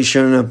probably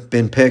shouldn't have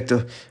been picked.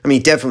 I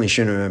mean, definitely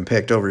shouldn't have been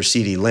picked over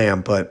CeeDee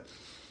Lamb, but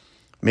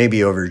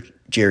maybe over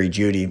Jerry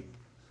Jeudy.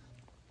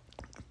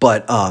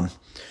 But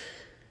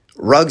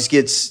Ruggs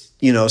gets,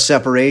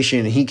 separation,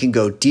 and he can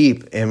go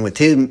deep. And with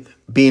him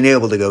being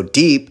able to go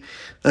deep,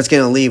 that's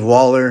going to leave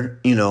Waller,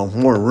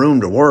 more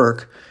room to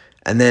work.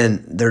 And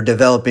then they're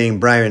developing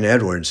Bryan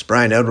Edwards.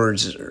 Bryan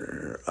Edwards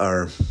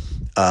are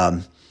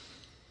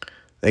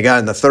they got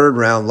in the 3rd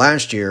round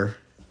last year.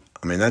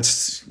 I mean,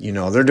 that's,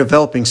 they're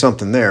developing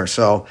something there.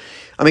 So,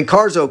 I mean,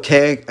 Carr's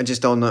okay. I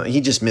just don't know. He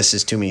just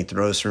misses too many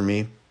throws for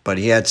me. But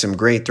he had some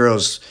great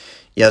throws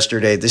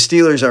yesterday. The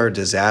Steelers are a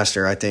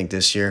disaster, I think,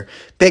 this year.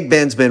 Big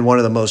Ben's been one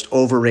of the most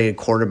overrated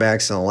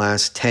quarterbacks in the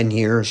last 10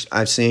 years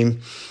I've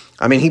seen.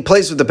 I mean, he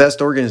plays with the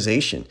best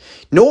organization.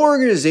 No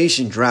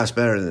organization drafts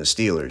better than the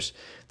Steelers.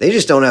 They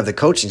just don't have the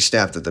coaching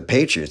staff that the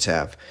Patriots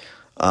have.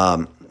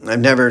 I've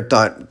never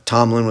thought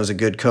Tomlin was a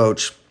good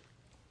coach.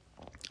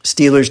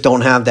 Steelers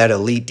don't have that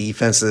elite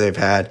defense that they've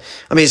had.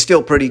 I mean, it's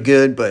still pretty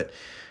good, but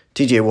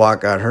TJ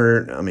Watt got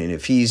hurt. I mean,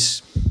 if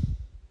he's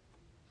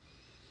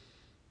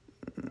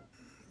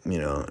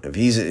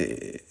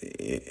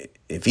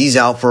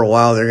out for a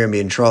while, they're going to be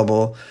in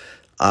trouble.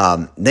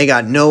 They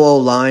got no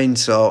O-line,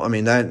 so, I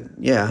mean,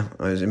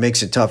 it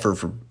makes it tougher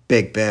for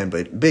Big Ben,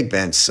 but Big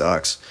Ben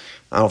sucks.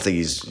 I don't think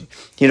he's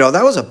 –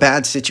 that was a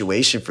bad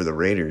situation for the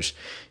Raiders.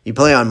 You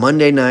play on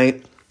Monday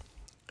night,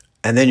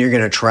 and then you're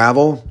going to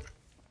travel –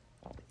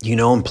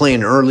 and play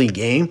an early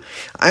game.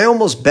 I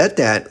almost bet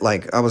that,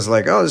 I was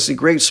like, oh, this is a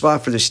great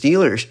spot for the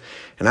Steelers.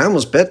 And I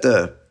almost bet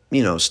the,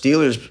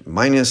 Steelers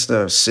minus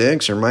the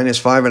 6 or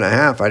minus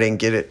 5.5. I didn't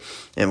get it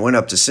and went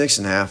up to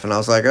 6.5. And I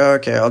was like, oh,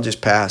 okay, I'll just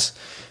pass.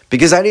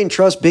 Because I didn't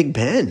trust Big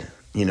Ben,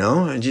 he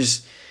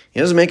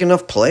doesn't make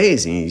enough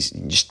plays. And he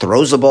just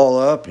throws the ball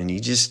up and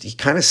he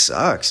kind of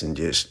sucks. And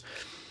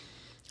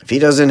if he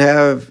doesn't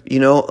have,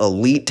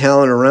 elite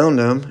talent around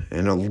him,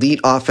 an elite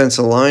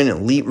offensive line, an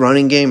elite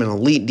running game, an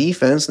elite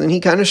defense, then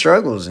he kind of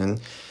struggles. And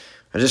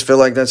I just feel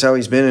like that's how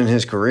he's been in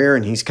his career.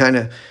 And he's kind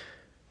of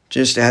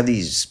just had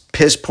these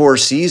piss-poor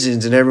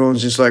seasons, and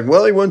everyone's just like,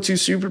 well, he won 2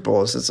 Super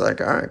Bowls. It's like,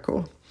 all right,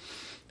 cool.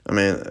 I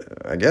mean,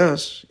 I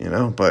guess,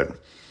 but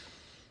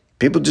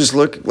people just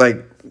look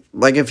like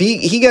if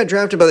he got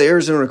drafted by the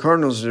Arizona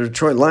Cardinals or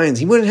Detroit Lions,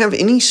 he wouldn't have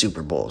any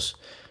Super Bowls,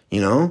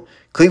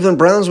 Cleveland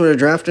Browns would have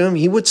drafted him.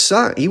 He would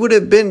suck. He would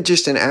have been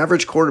just an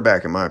average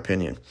quarterback, in my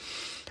opinion.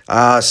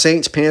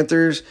 Saints,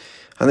 Panthers.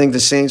 I think the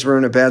Saints were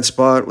in a bad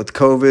spot with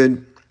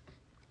COVID.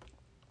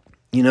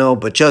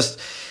 But just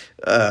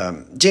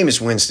Jameis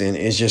Winston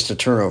is just a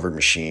turnover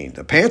machine.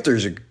 The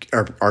Panthers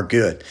are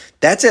good.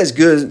 That's as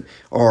good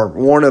or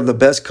one of the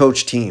best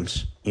coached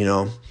teams,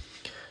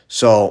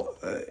 So,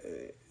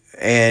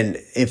 and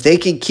if they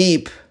can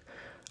keep,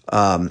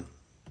 I'm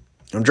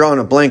drawing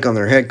a blank on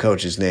their head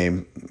coach's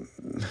name,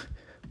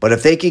 but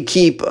if they could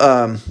keep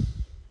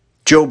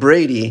Joe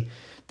Brady,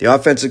 the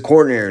offensive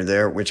coordinator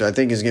there, which I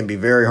think is going to be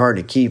very hard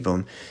to keep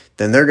him,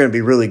 then they're going to be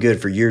really good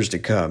for years to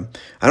come.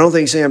 I don't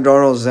think Sam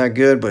Darnold is that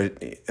good,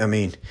 but, I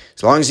mean,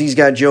 as long as he's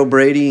got Joe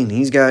Brady and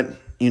he's got,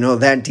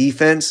 that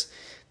defense,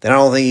 then I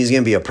don't think he's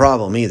going to be a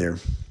problem either.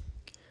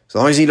 As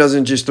long as he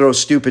doesn't just throw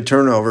stupid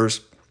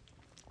turnovers.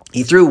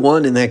 He threw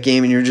one in that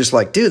game, and you're just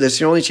like, dude, that's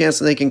the only chance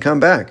that they can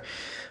come back.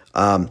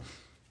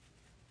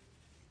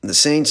 The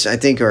Saints, I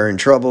think, are in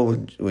trouble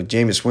with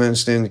Jameis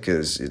Winston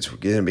because it's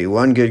going to be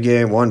one good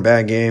game, one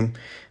bad game.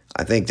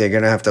 I think they're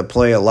going to have to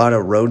play a lot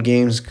of road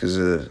games because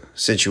of the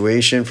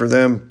situation for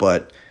them.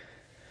 But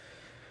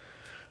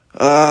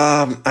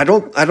I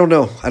don't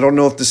know. I don't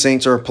know if the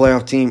Saints are a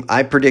playoff team.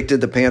 I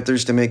predicted the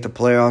Panthers to make the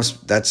playoffs.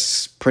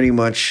 That's pretty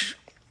much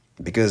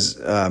because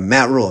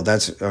Matt Rule.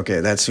 That's who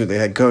the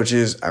head coach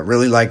is. I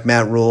really like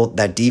Matt Rule.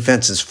 That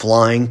defense is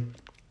flying.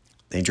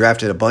 They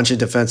drafted a bunch of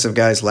defensive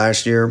guys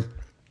last year.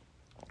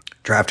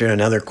 Drafted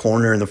another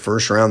corner in the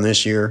first round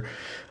this year.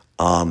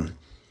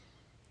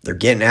 They're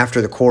getting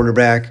after the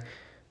quarterback.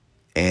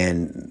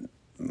 And,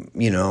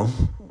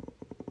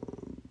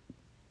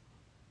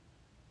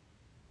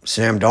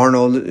 Sam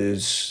Darnold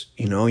is,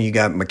 you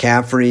got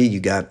McCaffrey, you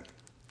got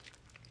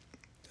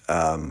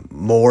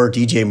Moore,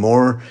 DJ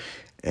Moore,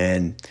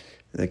 and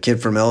the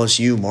kid from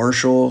LSU,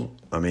 Marshall.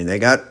 I mean, they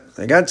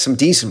got some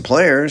decent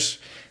players,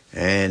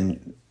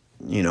 and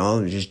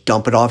just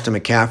dump it off to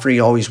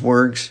McCaffrey always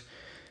works.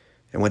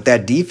 And with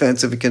that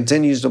defense, if it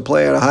continues to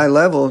play at a high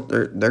level,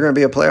 they're going to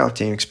be a playoff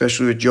team,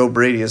 especially with Joe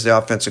Brady as the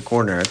offensive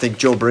coordinator. I think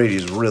Joe Brady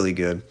is really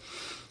good.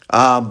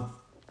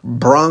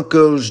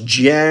 Broncos,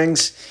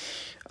 Jags.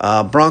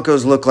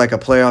 Broncos look like a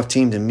playoff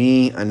team to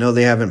me. I know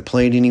they haven't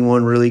played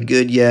anyone really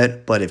good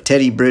yet, but if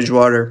Teddy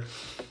Bridgewater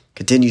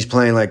continues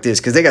playing like this,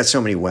 because they got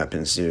so many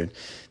weapons, dude.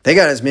 They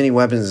got as many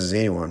weapons as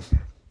anyone.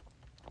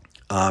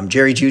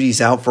 Jerry Jeudy's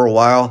out for a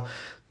while,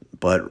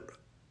 but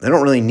they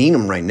don't really need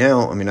him right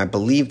now. I mean, I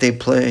believe they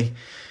play.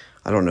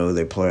 I don't know who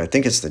they play. I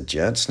think it's the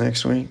Jets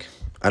next week.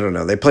 I don't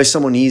know. They play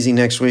someone easy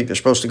next week. They're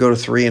supposed to go to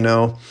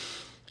 3-0.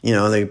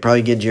 They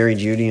probably get Jerry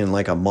Jeudy in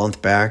like a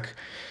month back,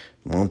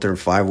 month or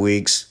 5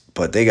 weeks.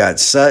 But they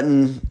got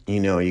Sutton.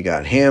 You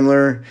got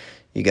Hamler.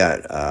 You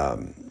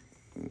got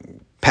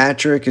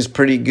Patrick is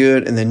pretty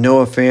good. And then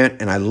Noah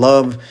Fant. And I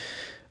love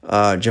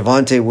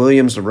Javonte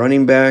Williams, the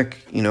running back.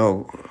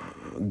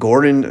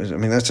 Gordon. I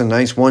mean, that's a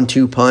nice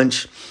 1-2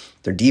 punch.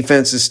 Their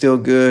defense is still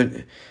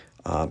good.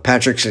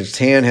 Patrick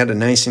Surtain had a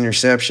nice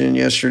interception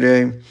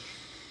yesterday.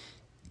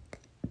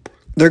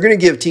 They're going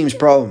to give teams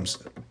problems.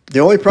 The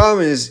only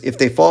problem is if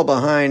they fall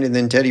behind and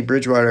then Teddy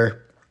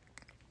Bridgewater,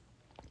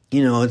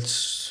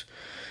 it's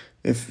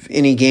if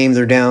any game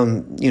they're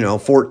down,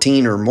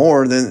 14 or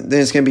more, then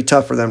it's going to be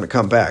tough for them to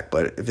come back.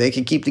 But if they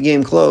can keep the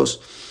game close,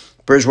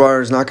 Bridgewater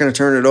is not going to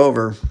turn it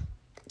over.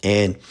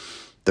 And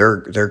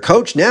their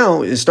coach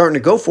now is starting to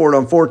go for it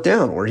on 4th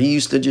down, where he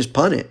used to just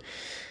punt it.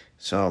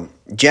 So,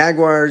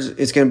 Jaguars,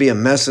 it's going to be a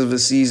mess of a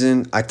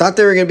season. I thought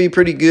they were going to be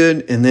pretty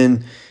good, and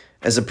then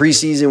as the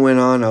preseason went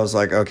on, I was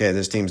like, okay,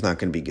 this team's not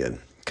going to be good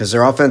because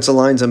their offensive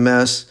line's a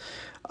mess.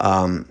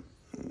 I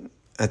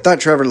thought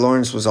Trevor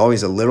Lawrence was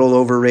always a little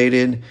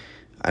overrated.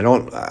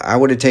 I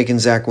would have taken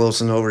Zach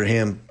Wilson over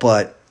him,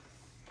 but,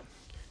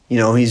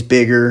 he's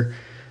bigger.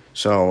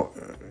 So,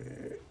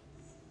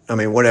 I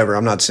mean, whatever.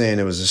 I'm not saying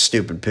it was a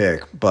stupid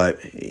pick, but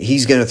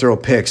he's going to throw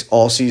picks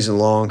all season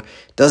long.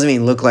 Doesn't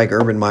even look like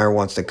Urban Meyer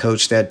wants to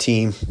coach that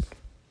team.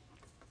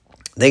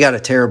 They got a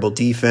terrible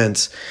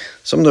defense.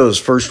 Some of those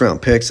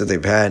first-round picks that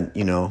they've had,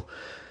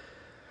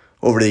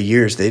 over the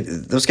years,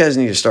 those guys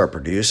need to start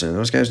producing.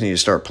 Those guys need to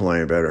start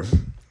playing better.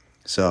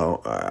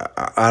 So,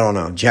 I don't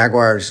know.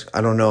 Jaguars,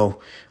 I don't know.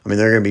 I mean,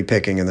 they're going to be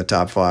picking in the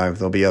top 5.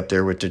 They'll be up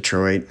there with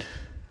Detroit.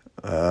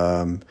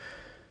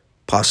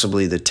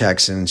 Possibly the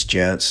Texans,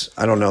 Jets.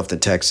 I don't know if the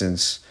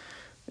Texans –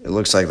 it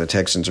looks like the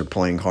Texans are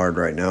playing hard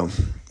right now.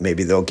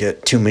 Maybe they'll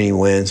get too many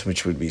wins,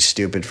 which would be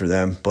stupid for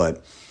them.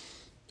 But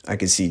I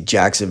could see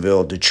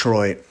Jacksonville,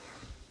 Detroit,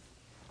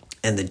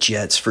 and the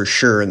Jets for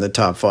sure in the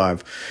top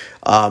 5.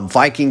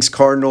 Vikings,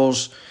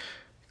 Cardinals.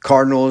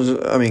 I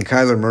mean,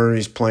 Kyler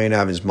Murray's playing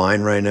out of his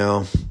mind right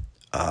now.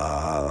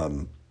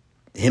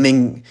 Him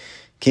and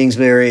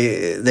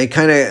Kingsbury, they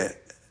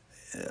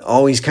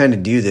always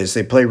do this.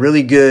 They play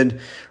really good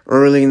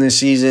early in the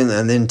season,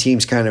 and then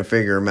teams kind of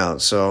figure them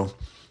out. So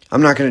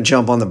I'm not going to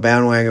jump on the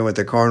bandwagon with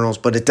the Cardinals,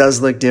 but it does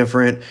look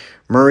different.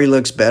 Murray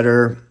looks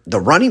better. The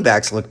running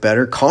backs look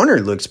better. Connor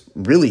looks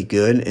really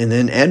good, and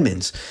then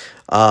Edmonds.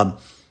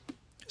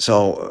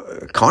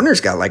 So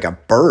Connor's got like a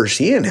burst.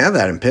 He didn't have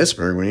that in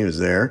Pittsburgh when he was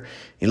there.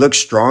 He looks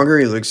stronger.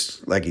 He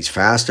looks like he's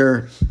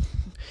faster.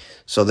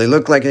 So they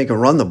look like they can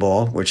run the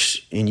ball,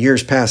 which in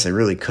years past they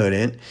really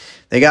couldn't.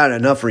 They got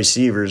enough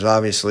receivers,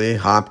 obviously.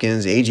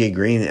 Hopkins, A.J.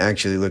 Green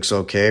actually looks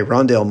okay.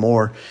 Rondale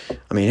Moore,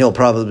 I mean, he'll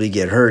probably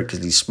get hurt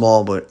because he's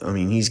small, but, I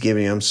mean, he's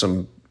giving him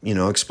some,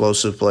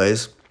 explosive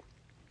plays.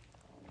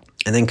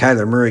 And then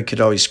Kyler Murray could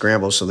always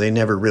scramble, so they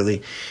never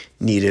really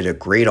needed a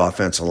great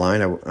offensive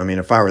line. I mean,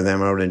 if I were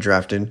them, I would have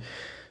drafted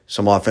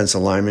some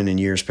offensive linemen in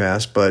years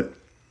past.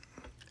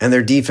 And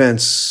their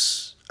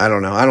defense, I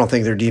don't know. I don't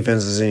think their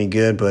defense is any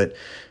good, but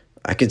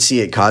I could see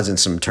it causing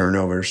some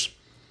turnovers.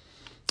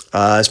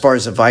 As far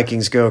as the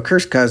Vikings go,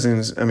 Kirk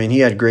Cousins, I mean, he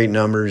had great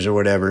numbers or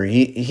whatever.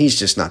 He's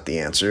just not the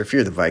answer. If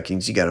you're the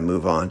Vikings, you got to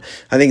move on.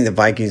 I think the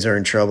Vikings are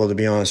in trouble, to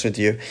be honest with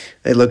you.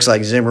 It looks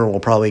like Zimmer will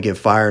probably get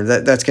fired.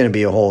 That's going to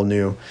be a whole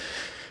new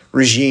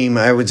regime,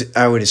 I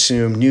would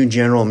assume. New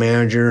general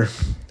manager.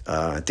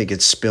 I think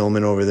it's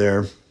Spillman over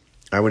there.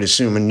 I would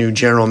assume a new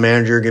general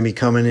manager going to be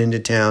coming into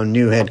town,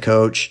 new head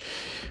coach,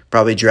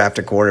 probably draft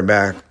a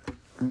quarterback.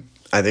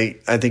 I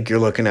think you're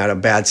looking at a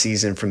bad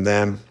season from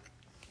them.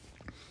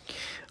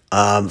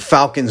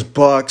 Falcons,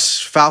 Bucks.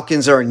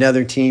 Falcons are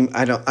another team.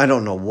 I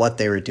don't know what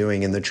they were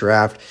doing in the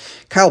draft.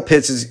 Kyle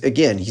Pitts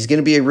he's going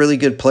to be a really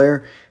good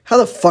player. How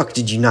the fuck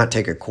did you not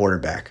take a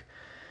quarterback?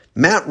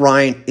 Matt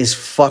Ryan is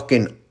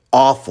fucking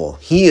awful.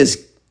 He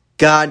is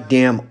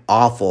goddamn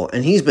awful,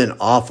 and he's been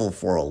awful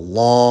for a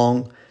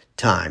long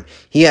time.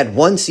 He had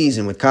one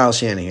season with Kyle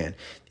Shanahan.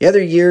 The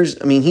other years,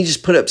 I mean, he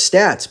just put up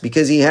stats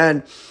because he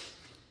had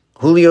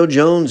Julio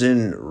Jones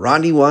and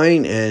Rodney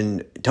White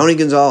and Tony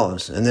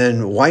Gonzalez. And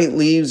then White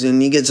leaves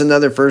and he gets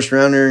another first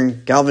rounder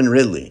in Calvin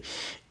Ridley.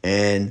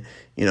 And,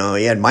 you know,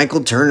 he had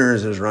Michael Turner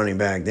as his running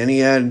back. Then he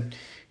had,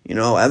 you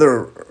know,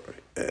 other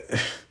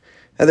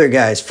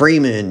guys,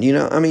 Freeman, you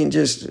know, I mean,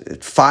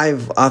 just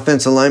 5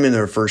 offensive linemen that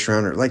are first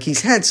rounder. Like,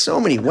 he's had so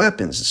many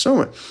weapons, so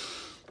much.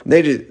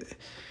 They did.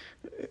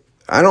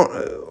 I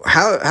don't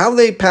how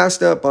they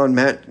passed up on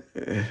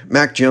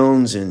Mac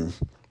Jones and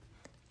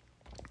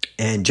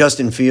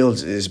Justin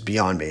Fields is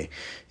beyond me.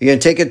 You're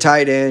gonna take a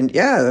tight end,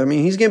 yeah. I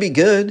mean, he's gonna be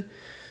good.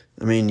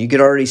 I mean, you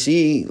could already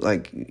see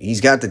like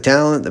he's got the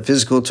talent, the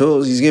physical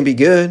tools. He's gonna be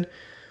good,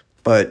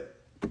 but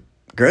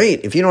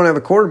great. If you don't have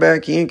a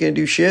quarterback, he ain't gonna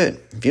do shit.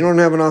 If you don't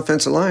have an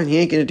offensive line, he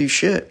ain't gonna do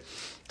shit.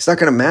 It's not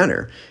gonna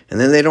matter. And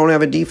then they don't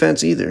have a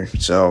defense either.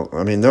 So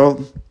I mean,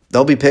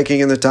 they'll be picking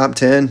in the top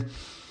 10.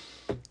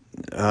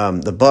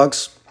 The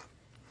Bucs.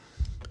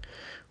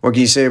 What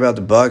can you say about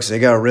the Bucs? They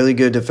got a really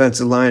good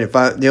defensive line.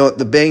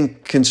 The main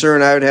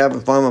concern I would have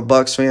if I'm a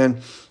Bucs fan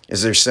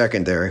is their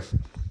secondary,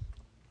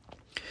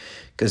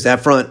 because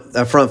that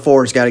front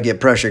four's got to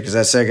get pressure, because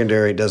that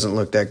secondary doesn't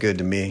look that good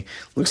to me.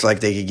 Looks like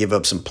they could give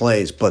up some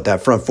plays, but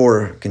that front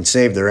four can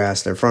save their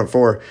ass. Their front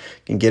four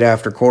can get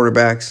after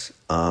quarterbacks.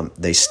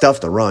 They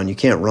stuff the run. You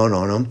can't run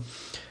on them.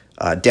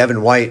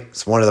 Devin White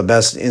is one of the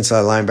best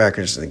inside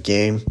linebackers in the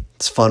game.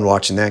 It's fun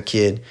watching that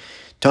kid.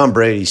 Tom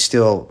Brady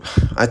still,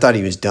 I thought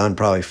he was done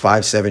probably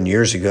 5-7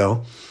 years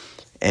ago,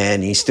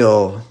 and he's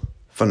still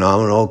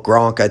phenomenal.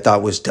 Gronk, I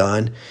thought, was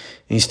done.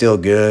 He's still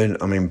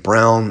good. I mean,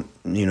 Brown,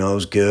 you know,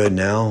 is good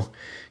now.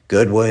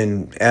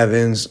 Goodwin,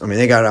 Evans. I mean,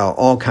 they got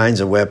all kinds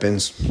of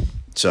weapons.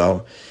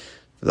 So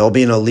they'll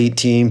be an elite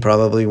team,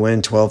 probably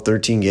win 12,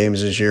 13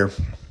 games this year.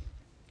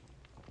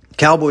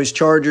 Cowboys,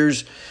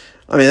 Chargers.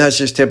 I mean, that's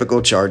just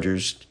typical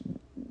Chargers,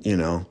 you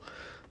know.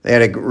 They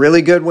had a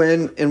really good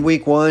win in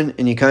week 1,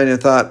 and you kind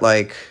of thought,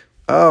 like,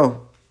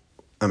 oh,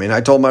 I mean,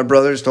 I told my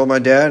brothers, told my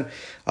dad,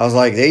 I was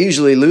like, they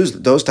usually lose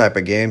those type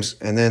of games.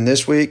 And then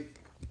this week,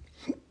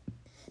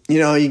 you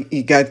know,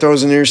 he guy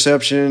throws an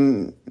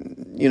interception,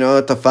 you know,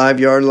 at the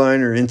 5-yard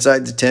line or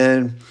inside the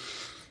 10.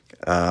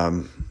 I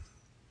mean,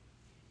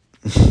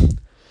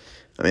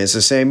 it's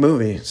the same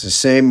movie. It's the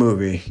same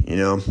movie, you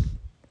know.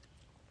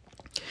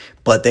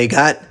 But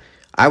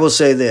I will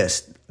say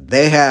this.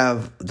 They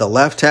have the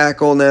left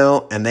tackle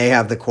now, and they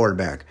have the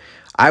quarterback.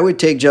 I would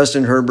take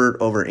Justin Herbert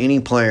over any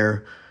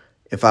player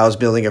if I was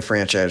building a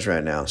franchise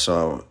right now.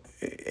 So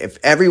if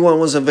everyone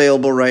was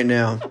available right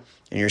now,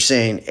 and you're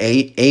saying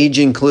age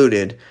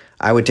included,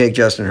 I would take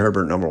Justin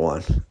Herbert number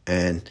 1.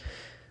 And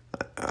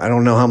I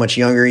don't know how much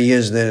younger he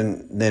is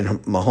than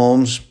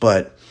Mahomes,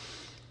 but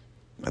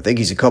I think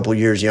he's a couple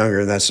years younger,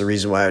 and that's the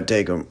reason why I would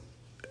take him.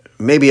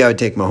 Maybe I would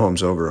take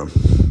Mahomes over him,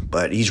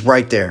 but he's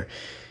right there.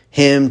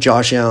 Him,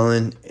 Josh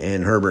Allen,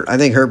 and Herbert. I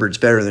think Herbert's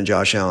better than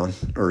Josh Allen,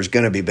 or is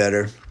going to be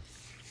better.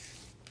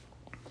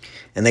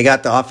 And they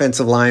got the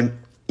offensive line,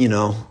 you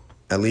know,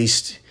 at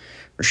least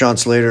Rashawn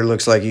Slater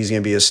looks like he's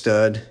going to be a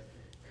stud.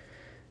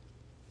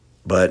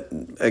 But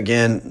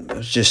again,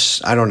 it's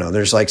just, I don't know.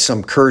 There's like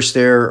some curse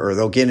there, or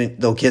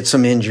they'll get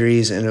some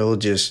injuries, and it'll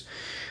just,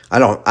 I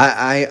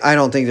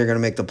don't think they're going to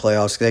make the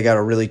playoffs. They got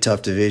a really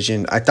tough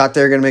division. I thought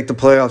they were going to make the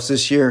playoffs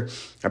this year.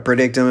 I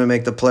predict them to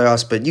make the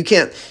playoffs, but you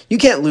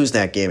can't lose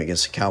that game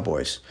against the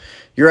Cowboys.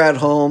 You're at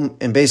home,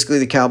 and basically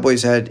the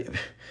Cowboys had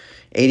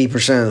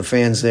 80% of the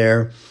fans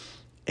there,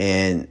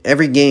 and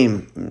every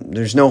game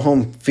there's no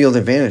home field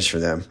advantage for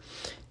them.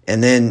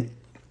 And then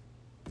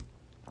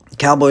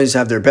Cowboys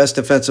have their best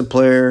defensive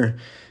player.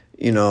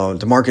 You know,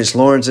 DeMarcus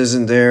Lawrence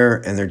isn't there,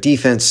 and their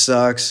defense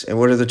sucks. And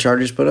what do the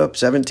Chargers put up?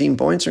 17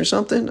 points or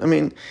something? I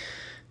mean,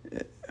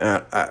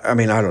 I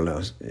don't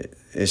know.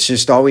 It's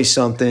just always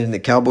something. The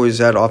Cowboys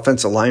had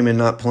offensive linemen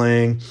not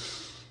playing.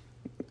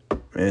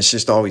 And it's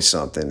just always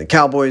something. The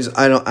Cowboys,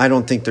 I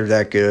don't think they're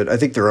that good. I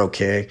think they're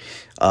okay.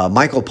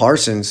 Michael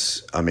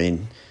Parsons, I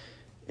mean,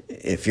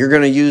 if you're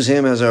going to use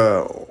him as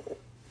to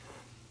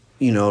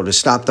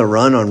stop the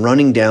run on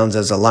running downs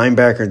as a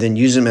linebacker, then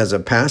use him as a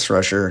pass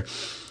rusher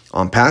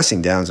on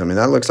passing downs. I mean,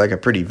 that looks like a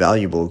pretty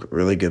valuable,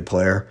 really good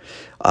player.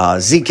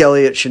 Zeke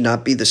Elliott should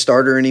not be the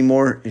starter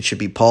anymore. It should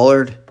be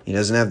Pollard. He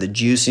doesn't have the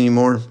juice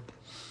anymore.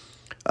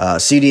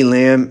 CeeDee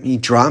Lamb, he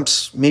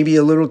drops maybe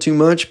a little too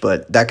much,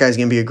 but that guy's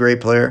going to be a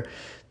great player.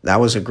 That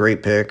was a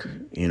great pick,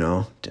 you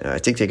know. I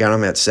think they got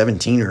him at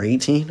 17 or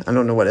 18. I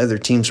don't know what other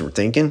teams were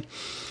thinking.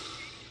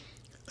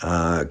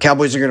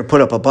 Cowboys are going to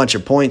put up a bunch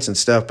of points and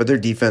stuff, but their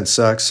defense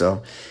sucks,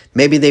 so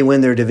maybe they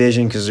win their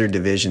division because their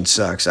division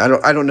sucks. I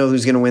don't know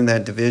who's going to win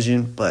that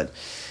division, but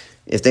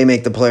if they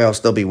make the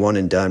playoffs, they'll be one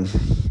and done.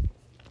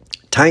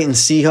 Titans,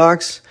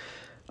 Seahawks.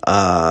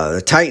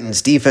 The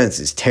Titans' defense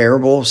is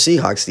terrible.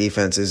 Seahawks'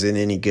 defense isn't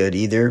any good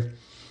either.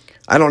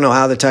 I don't know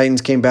how the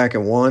Titans came back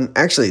and won.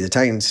 Actually, the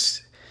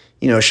Titans,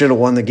 should have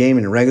won the game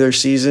in the regular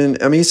season.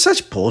 I mean, it's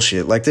such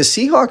bullshit. Like, the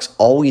Seahawks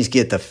always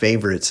get the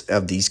favorites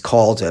of these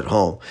calls at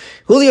home.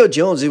 Julio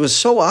Jones, it was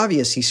so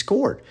obvious he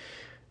scored.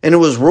 And it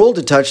was ruled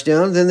a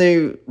touchdown. Then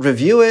they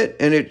review it,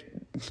 and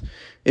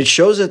it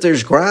shows that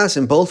there's grass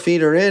and both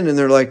feet are in, and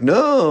they're like,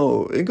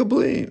 no,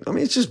 incomplete. I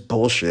mean, it's just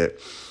bullshit.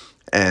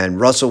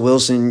 And Russell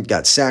Wilson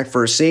got sacked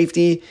for a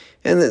safety,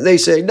 and they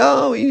say,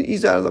 no,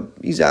 he's out.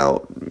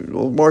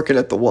 We'll mark it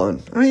at the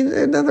 1. I mean,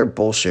 another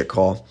bullshit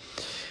call.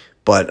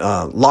 But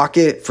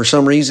Lockett, for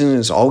some reason,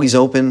 is always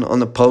open on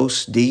the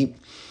post, deep.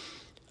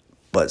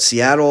 But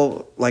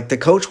Seattle, like, the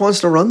coach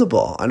wants to run the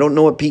ball. I don't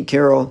know what Pete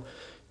Carroll,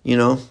 he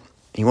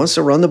wants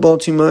to run the ball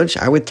too much.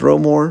 I would throw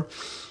more.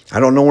 I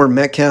don't know where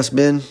Metcalf's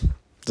been.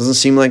 Doesn't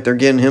seem like they're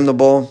getting him the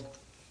ball.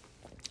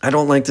 I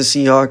don't like the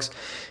Seahawks.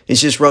 It's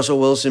just Russell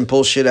Wilson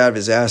pulls shit out of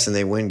his ass and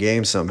they win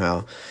games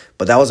somehow.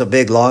 But that was a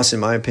big loss in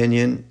my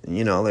opinion.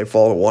 They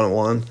fall to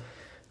 1-1.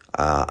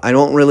 I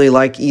don't really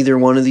like either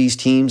one of these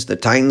teams. The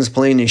Titans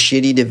play in a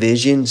shitty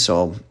division,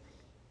 so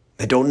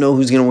I don't know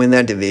who's going to win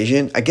that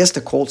division. I guess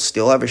the Colts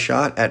still have a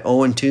shot at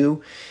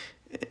 0-2.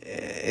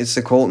 It's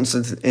the Colts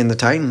and the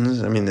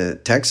Titans. I mean, the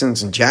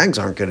Texans and Jags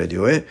aren't going to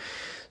do it.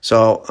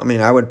 So, I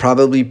mean, I would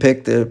probably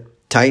pick the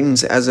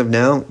Titans as of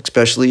now,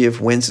 especially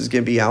if Wentz is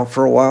going to be out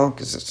for a while,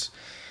 because it's,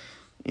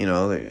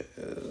 the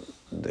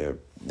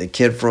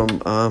kid from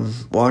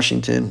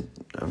Washington,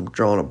 I'm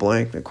drawing a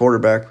blank, the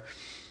quarterback,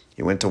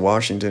 he went to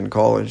Washington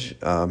College.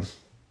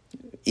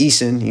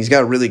 Eason, he's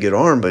got a really good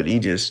arm, but I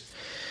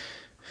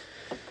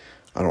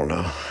don't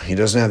know. He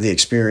doesn't have the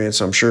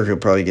experience. I'm sure he'll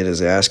probably get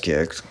his ass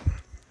kicked.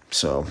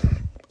 So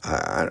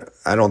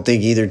I don't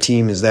think either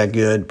team is that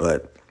good,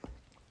 but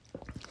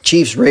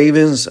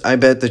Chiefs-Ravens, I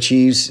bet the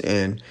Chiefs,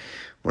 and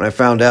when I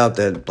found out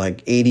that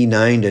like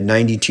 89 to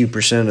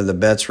 92% of the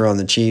bets were on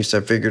the Chiefs,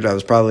 I figured I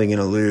was probably going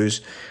to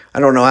lose. I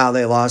don't know how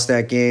they lost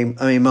that game.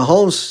 I mean,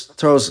 Mahomes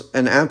throws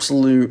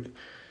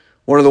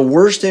one of the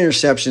worst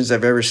interceptions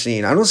I've ever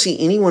seen. I don't see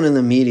anyone in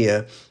the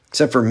media,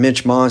 except for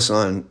Mitch Moss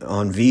on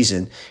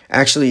VSiN,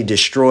 actually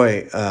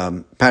destroy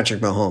Patrick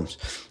Mahomes.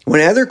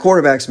 When other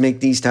quarterbacks make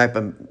these type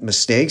of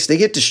mistakes, they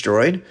get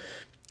destroyed,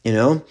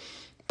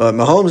 But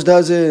Mahomes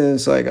does it, and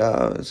it's like,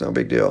 it's no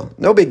big deal.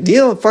 No big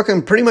deal. It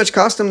fucking pretty much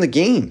cost him the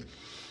game.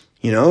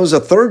 It was a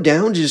third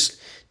down. Just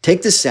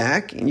take the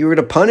sack, and you were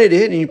to punt it,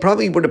 and you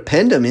probably would have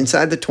penned him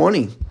inside the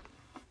 20.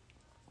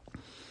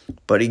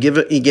 But he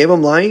gave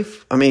him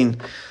life. I mean,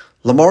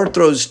 Lamar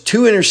throws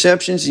 2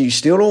 interceptions, and you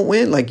still don't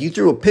win. Like, you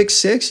threw a pick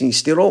 6, and you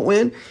still don't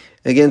win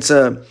against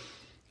the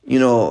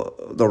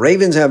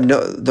Ravens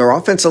their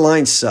offensive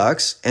line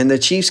sucks, and the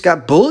Chiefs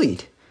got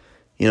bullied.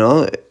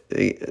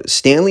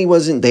 Stanley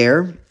wasn't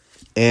there,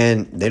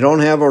 and they don't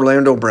have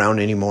Orlando Brown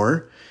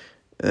anymore.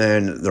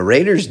 And the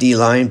Raiders'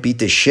 D-line beat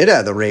the shit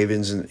out of the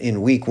Ravens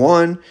in week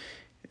 1.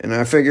 And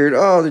I figured,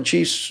 the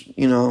Chiefs,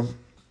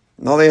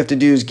 all they have to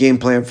do is game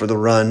plan for the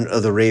run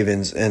of the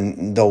Ravens,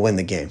 and they'll win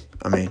the game.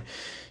 I mean,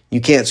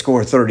 you can't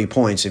score 30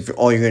 points if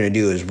all you're going to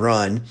do is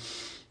run.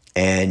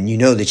 And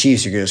the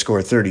Chiefs are going to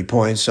score 30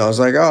 points. So I was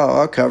like,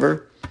 I'll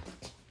cover.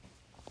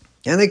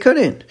 And they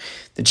couldn't.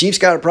 The Chiefs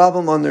got a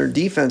problem on their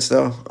defense,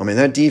 though. I mean,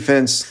 that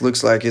defense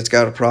looks like it's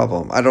got a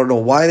problem. I don't know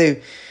why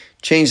they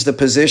changed the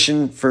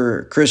position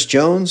for Chris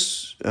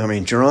Jones. I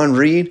mean, Jarran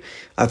Reed,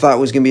 I thought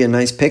was going to be a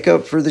nice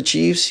pickup for the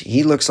Chiefs.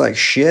 He looks like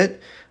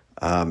shit.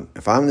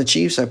 If I'm the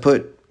Chiefs, I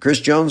put Chris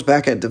Jones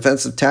back at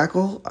defensive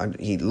tackle.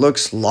 He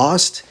looks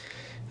lost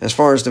as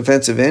far as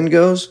defensive end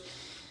goes.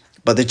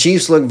 But the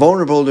Chiefs look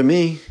vulnerable to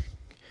me.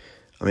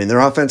 I mean, their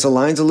offensive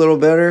line's a little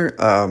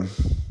better.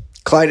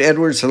 Clyde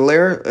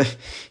Edwards-Helaire,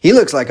 he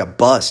looks like a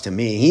bust to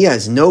me. He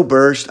has no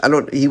burst.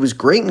 He was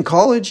great in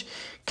college,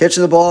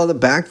 catching the ball out of the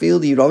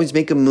backfield. He'd always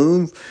make a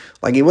move.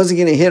 Like, he wasn't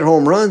going to hit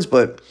home runs,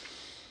 but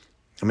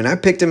I mean, I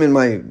picked him in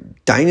my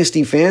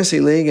Dynasty Fantasy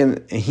League,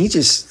 and he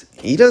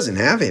doesn't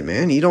have it,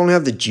 man. He don't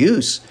have the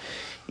juice.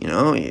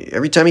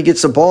 Every time he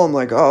gets the ball, I'm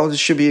like, this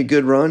should be a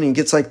good run. And he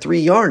gets like 3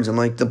 yards. I'm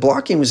like, the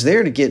blocking was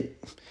there to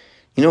get,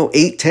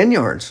 8-10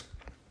 yards.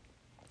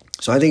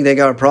 So I think they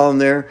got a problem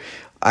there.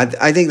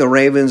 I think the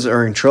Ravens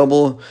are in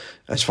trouble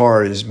as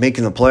far as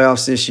making the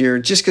playoffs this year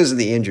just because of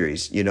the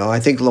injuries. I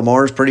think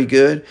Lamar's pretty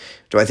good.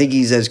 Do I think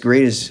he's as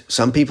great as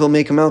some people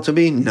make him out to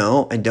be?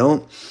 No, I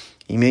don't.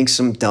 He makes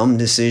some dumb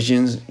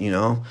decisions,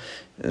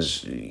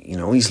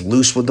 he's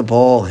loose with the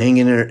ball,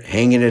 hanging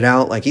it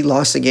out. Like, he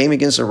lost the game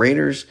against the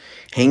Raiders,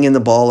 hanging the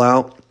ball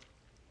out.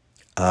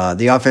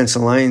 The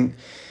offensive line,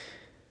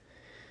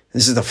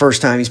 this is the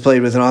first time he's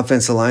played with an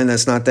offensive line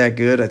that's not that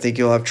good. I think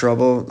he'll have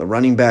trouble. The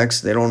running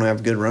backs, they don't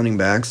have good running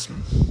backs.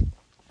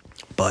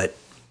 But,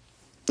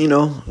 it's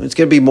going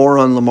to be more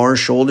on Lamar's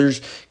shoulders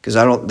because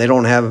they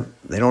don't have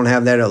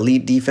that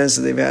elite defense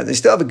that they've had. They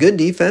still have a good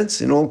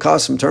defense. It'll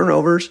cause some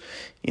turnovers.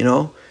 They're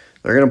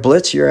going to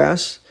blitz your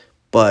ass.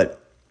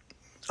 But,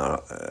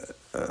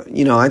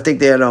 I think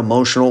they had an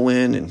emotional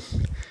win, and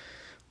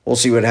we'll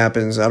see what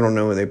happens. I don't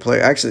know who they play.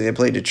 Actually, they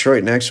play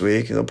Detroit next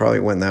week. They'll probably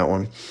win that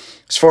one.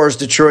 As far as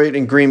Detroit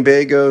and Green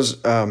Bay goes,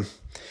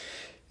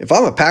 if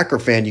I'm a Packer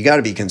fan, you got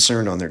to be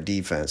concerned on their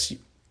defense.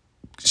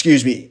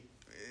 excuse me,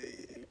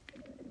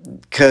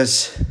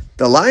 because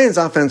the Lions'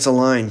 offensive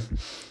line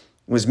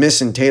was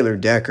missing Taylor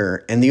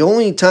Decker, and the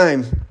only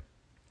time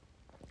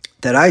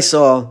that I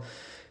saw,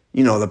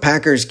 the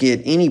Packers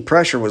get any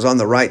pressure was on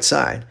the right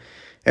side.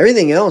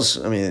 Everything else,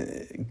 I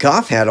mean,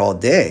 Goff had all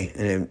day,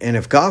 and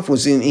if Goff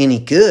was in any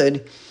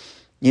good,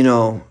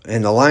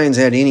 and the Lions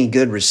had any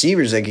good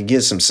receivers that could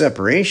get some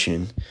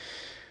separation,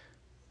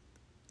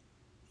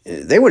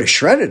 they would have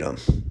shredded them.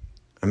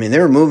 I mean, they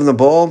were moving the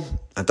ball.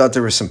 I thought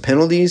there were some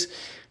penalties,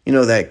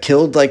 that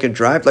killed like a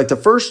drive. Like the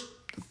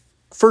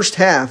first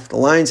half, the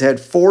Lions had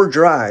 4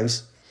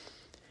 drives,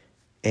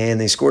 and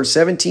they scored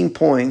 17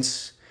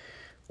 points.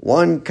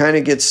 One kind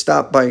of gets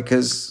stopped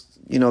because,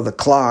 the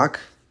clock,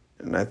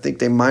 and I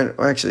think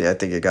I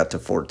think it got to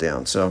 4th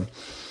down. So,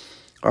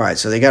 all right,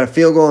 so they got a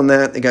field goal on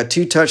that. They got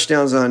 2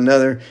 touchdowns on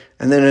another.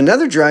 And then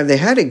another drive, they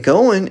had it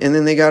going, and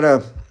then they got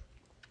a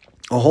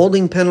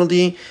holding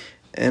penalty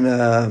and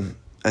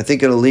I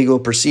think an illegal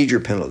procedure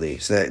penalty.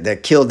 So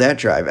that killed that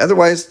drive.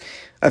 Otherwise,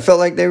 I felt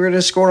like they were going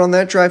to score on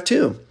that drive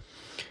too.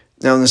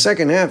 Now, in the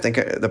second half,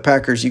 the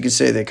Packers, you could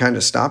say they kind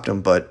of stopped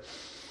them, but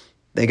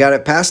they got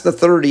it past the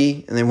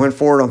 30, and they went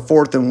forward on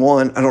 4th and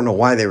 1. I don't know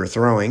why they were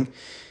throwing.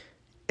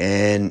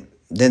 And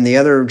then the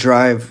other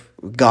drive,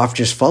 Goff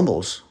just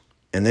fumbles.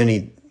 And then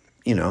he,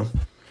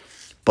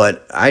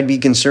 But I'd be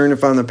concerned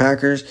if I'm the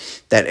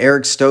Packers. That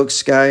Eric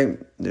Stokes guy,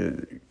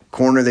 the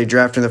corner they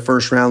drafted in the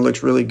first round,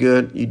 looks really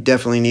good. You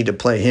definitely need to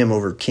play him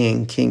over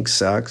King. King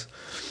sucks.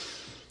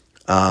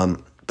 But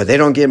they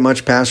don't get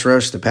much pass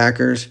rush, the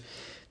Packers.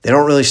 They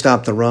don't really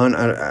stop the run.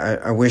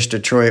 I wish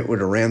Detroit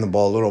would have ran the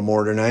ball a little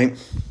more tonight.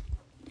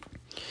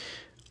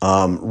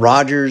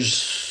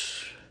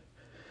 Rodgers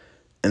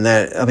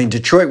and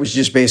Detroit was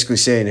just basically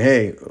saying,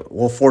 hey,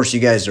 we'll force you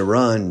guys to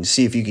run and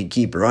see if you can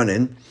keep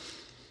running.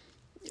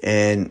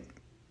 And,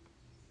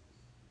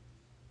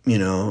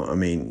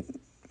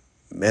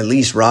 at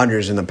least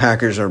Rodgers and the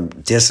Packers are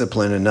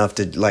disciplined enough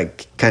to,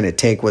 kind of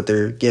take what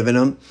they're giving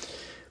them.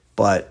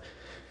 But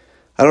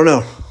I don't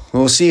know.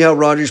 We'll see how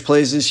Rodgers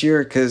plays this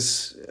year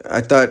because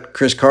I thought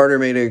Chris Carter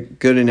made a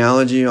good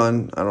analogy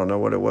on, I don't know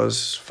what it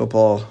was,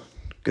 football,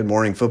 Good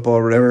Morning Football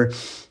or whatever.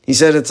 He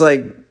said it's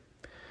like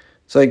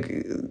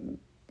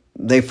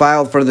they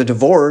filed for the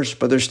divorce,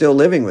 but they're still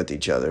living with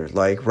each other.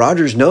 Like,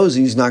 Rodgers knows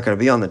he's not going to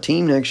be on the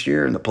team next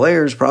year, and the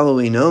players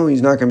probably know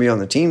he's not going to be on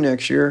the team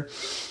next year.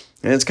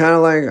 And it's kind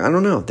of like, I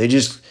don't know.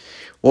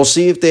 We'll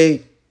see if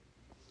they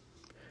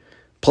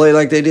play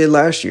like they did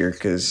last year,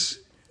 because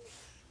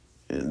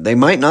they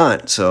might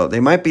not. So they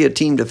might be a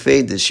team to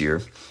fade this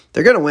year.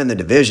 They're going to win the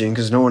division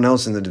because no one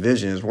else in the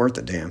division is worth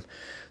a damn.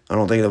 I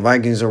don't think the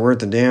Vikings are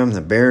worth a damn.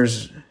 The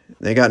Bears,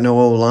 they got no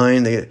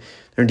O-line.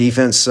 Their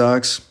defense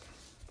sucks.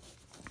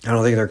 I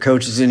don't think their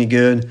coach is any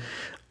good.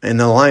 And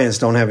the Lions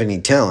don't have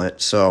any talent.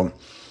 So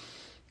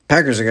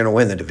Packers are going to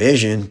win the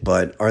division,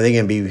 but are they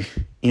going to be,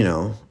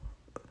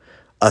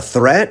 a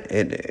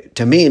threat?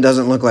 To me, it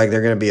doesn't look like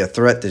they're going to be a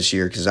threat this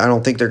year because I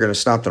don't think they're going to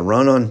stop the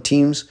run on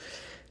teams.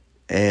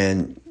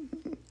 And,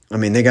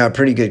 they got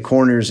pretty good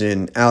corners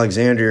in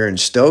Alexander and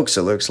Stokes,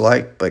 it looks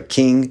like. But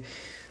King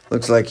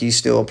looks like he's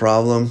still a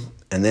problem.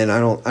 And then I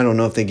don't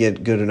know if they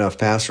get good enough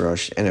pass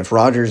rush. And if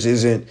Rodgers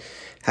isn't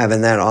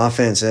having that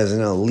offense as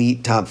an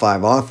elite top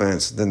 5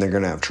 offense, then they're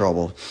going to have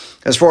trouble.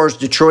 As far as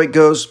Detroit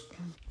goes,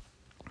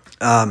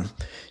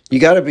 you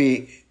got to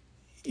be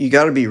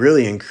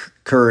really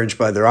encouraged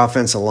by their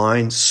offensive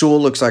line.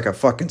 Sewell looks like a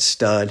fucking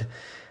stud.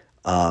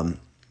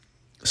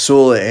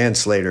 Sewell and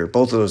Slater,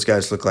 both of those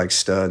guys look like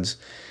studs.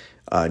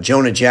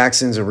 Jonah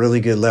Jackson's a really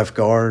good left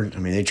guard.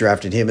 They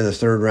drafted him in the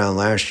 3rd round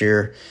last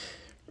year.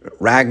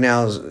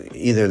 Ragnow's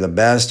either the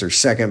best or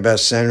second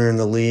best center in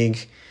the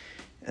league.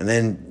 And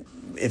then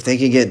if they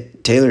could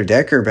get Taylor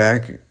Decker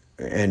back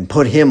and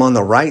put him on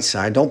the right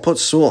side, don't put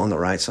Sewell on the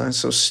right side. It's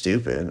so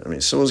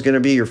stupid. Sewell's going to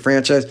be your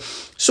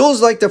franchise.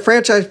 Sewell's like the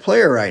franchise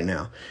player right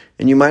now.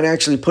 And you might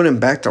actually put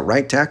him back to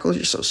right tackle.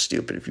 You're so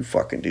stupid if you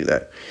fucking do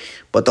that.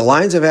 But the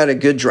Lions have had a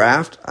good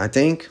draft, I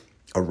think.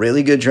 A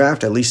really good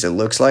draft. At least it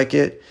looks like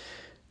it.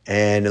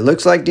 And it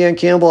looks like Dan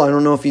Campbell, I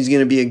don't know if he's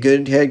going to be a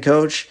good head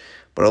coach,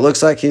 but it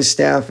looks like his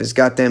staff has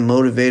got them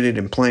motivated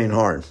and playing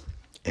hard.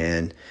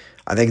 And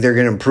I think they're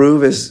going to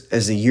improve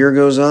as the year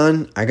goes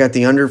on. I got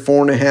the under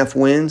 4.5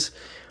 wins.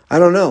 I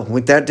don't know.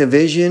 With that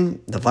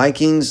division, the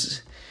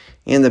Vikings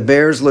and the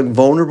Bears look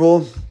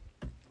vulnerable.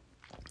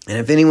 And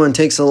if anyone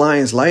takes the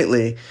Lions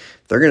lightly,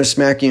 they're going to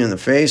smack you in the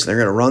face. They're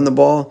going to run the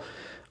ball.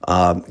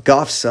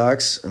 Goff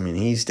sucks.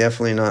 He's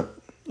definitely not,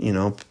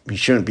 he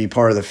shouldn't be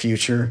part of the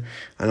future.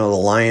 I know the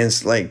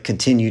Lions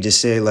continue to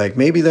say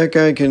maybe that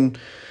guy can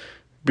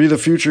be the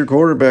future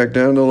quarterback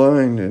down the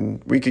line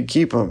and we could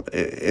keep him.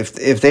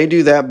 If they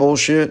do that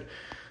bullshit,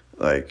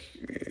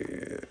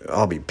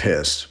 I'll be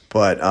pissed.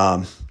 But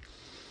I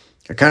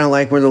kind of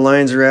like where the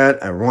Lions are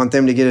at. I want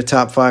them to get a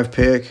top 5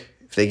 pick.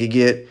 If they could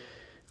get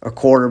a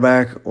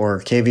quarterback or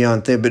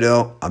Kayvon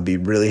Thibodeau, I'd be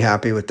really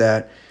happy with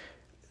that.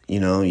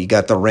 You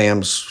got the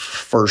Rams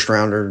first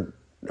rounder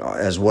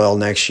as well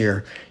next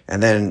year.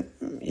 And then,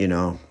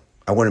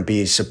 I wouldn't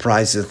be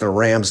surprised if the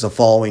Rams the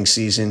following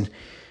season,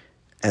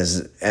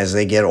 as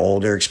they get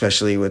older,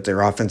 especially with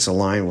their offensive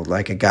line, with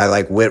like a guy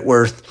like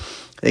Whitworth,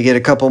 they get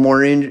a couple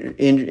more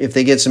if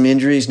they get some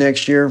injuries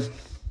next year.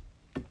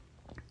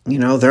 They're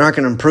not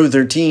going to improve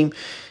their team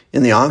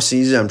in the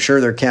offseason. I'm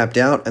sure they're capped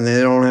out, and they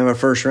don't have a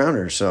first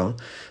rounder, so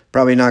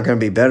probably not going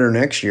to be better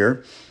next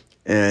year.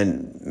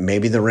 And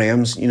maybe the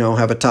Rams,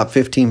 have a top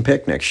 15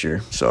 pick next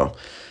year. So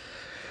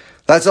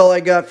that's all I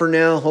got for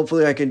now.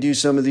 Hopefully I can do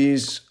some of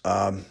these.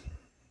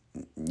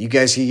 You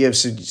guys can give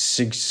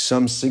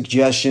some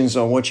suggestions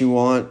on what you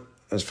want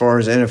as far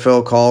as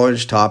NFL,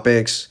 college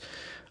topics.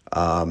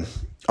 All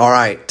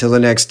right, till the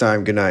next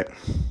time. Good night.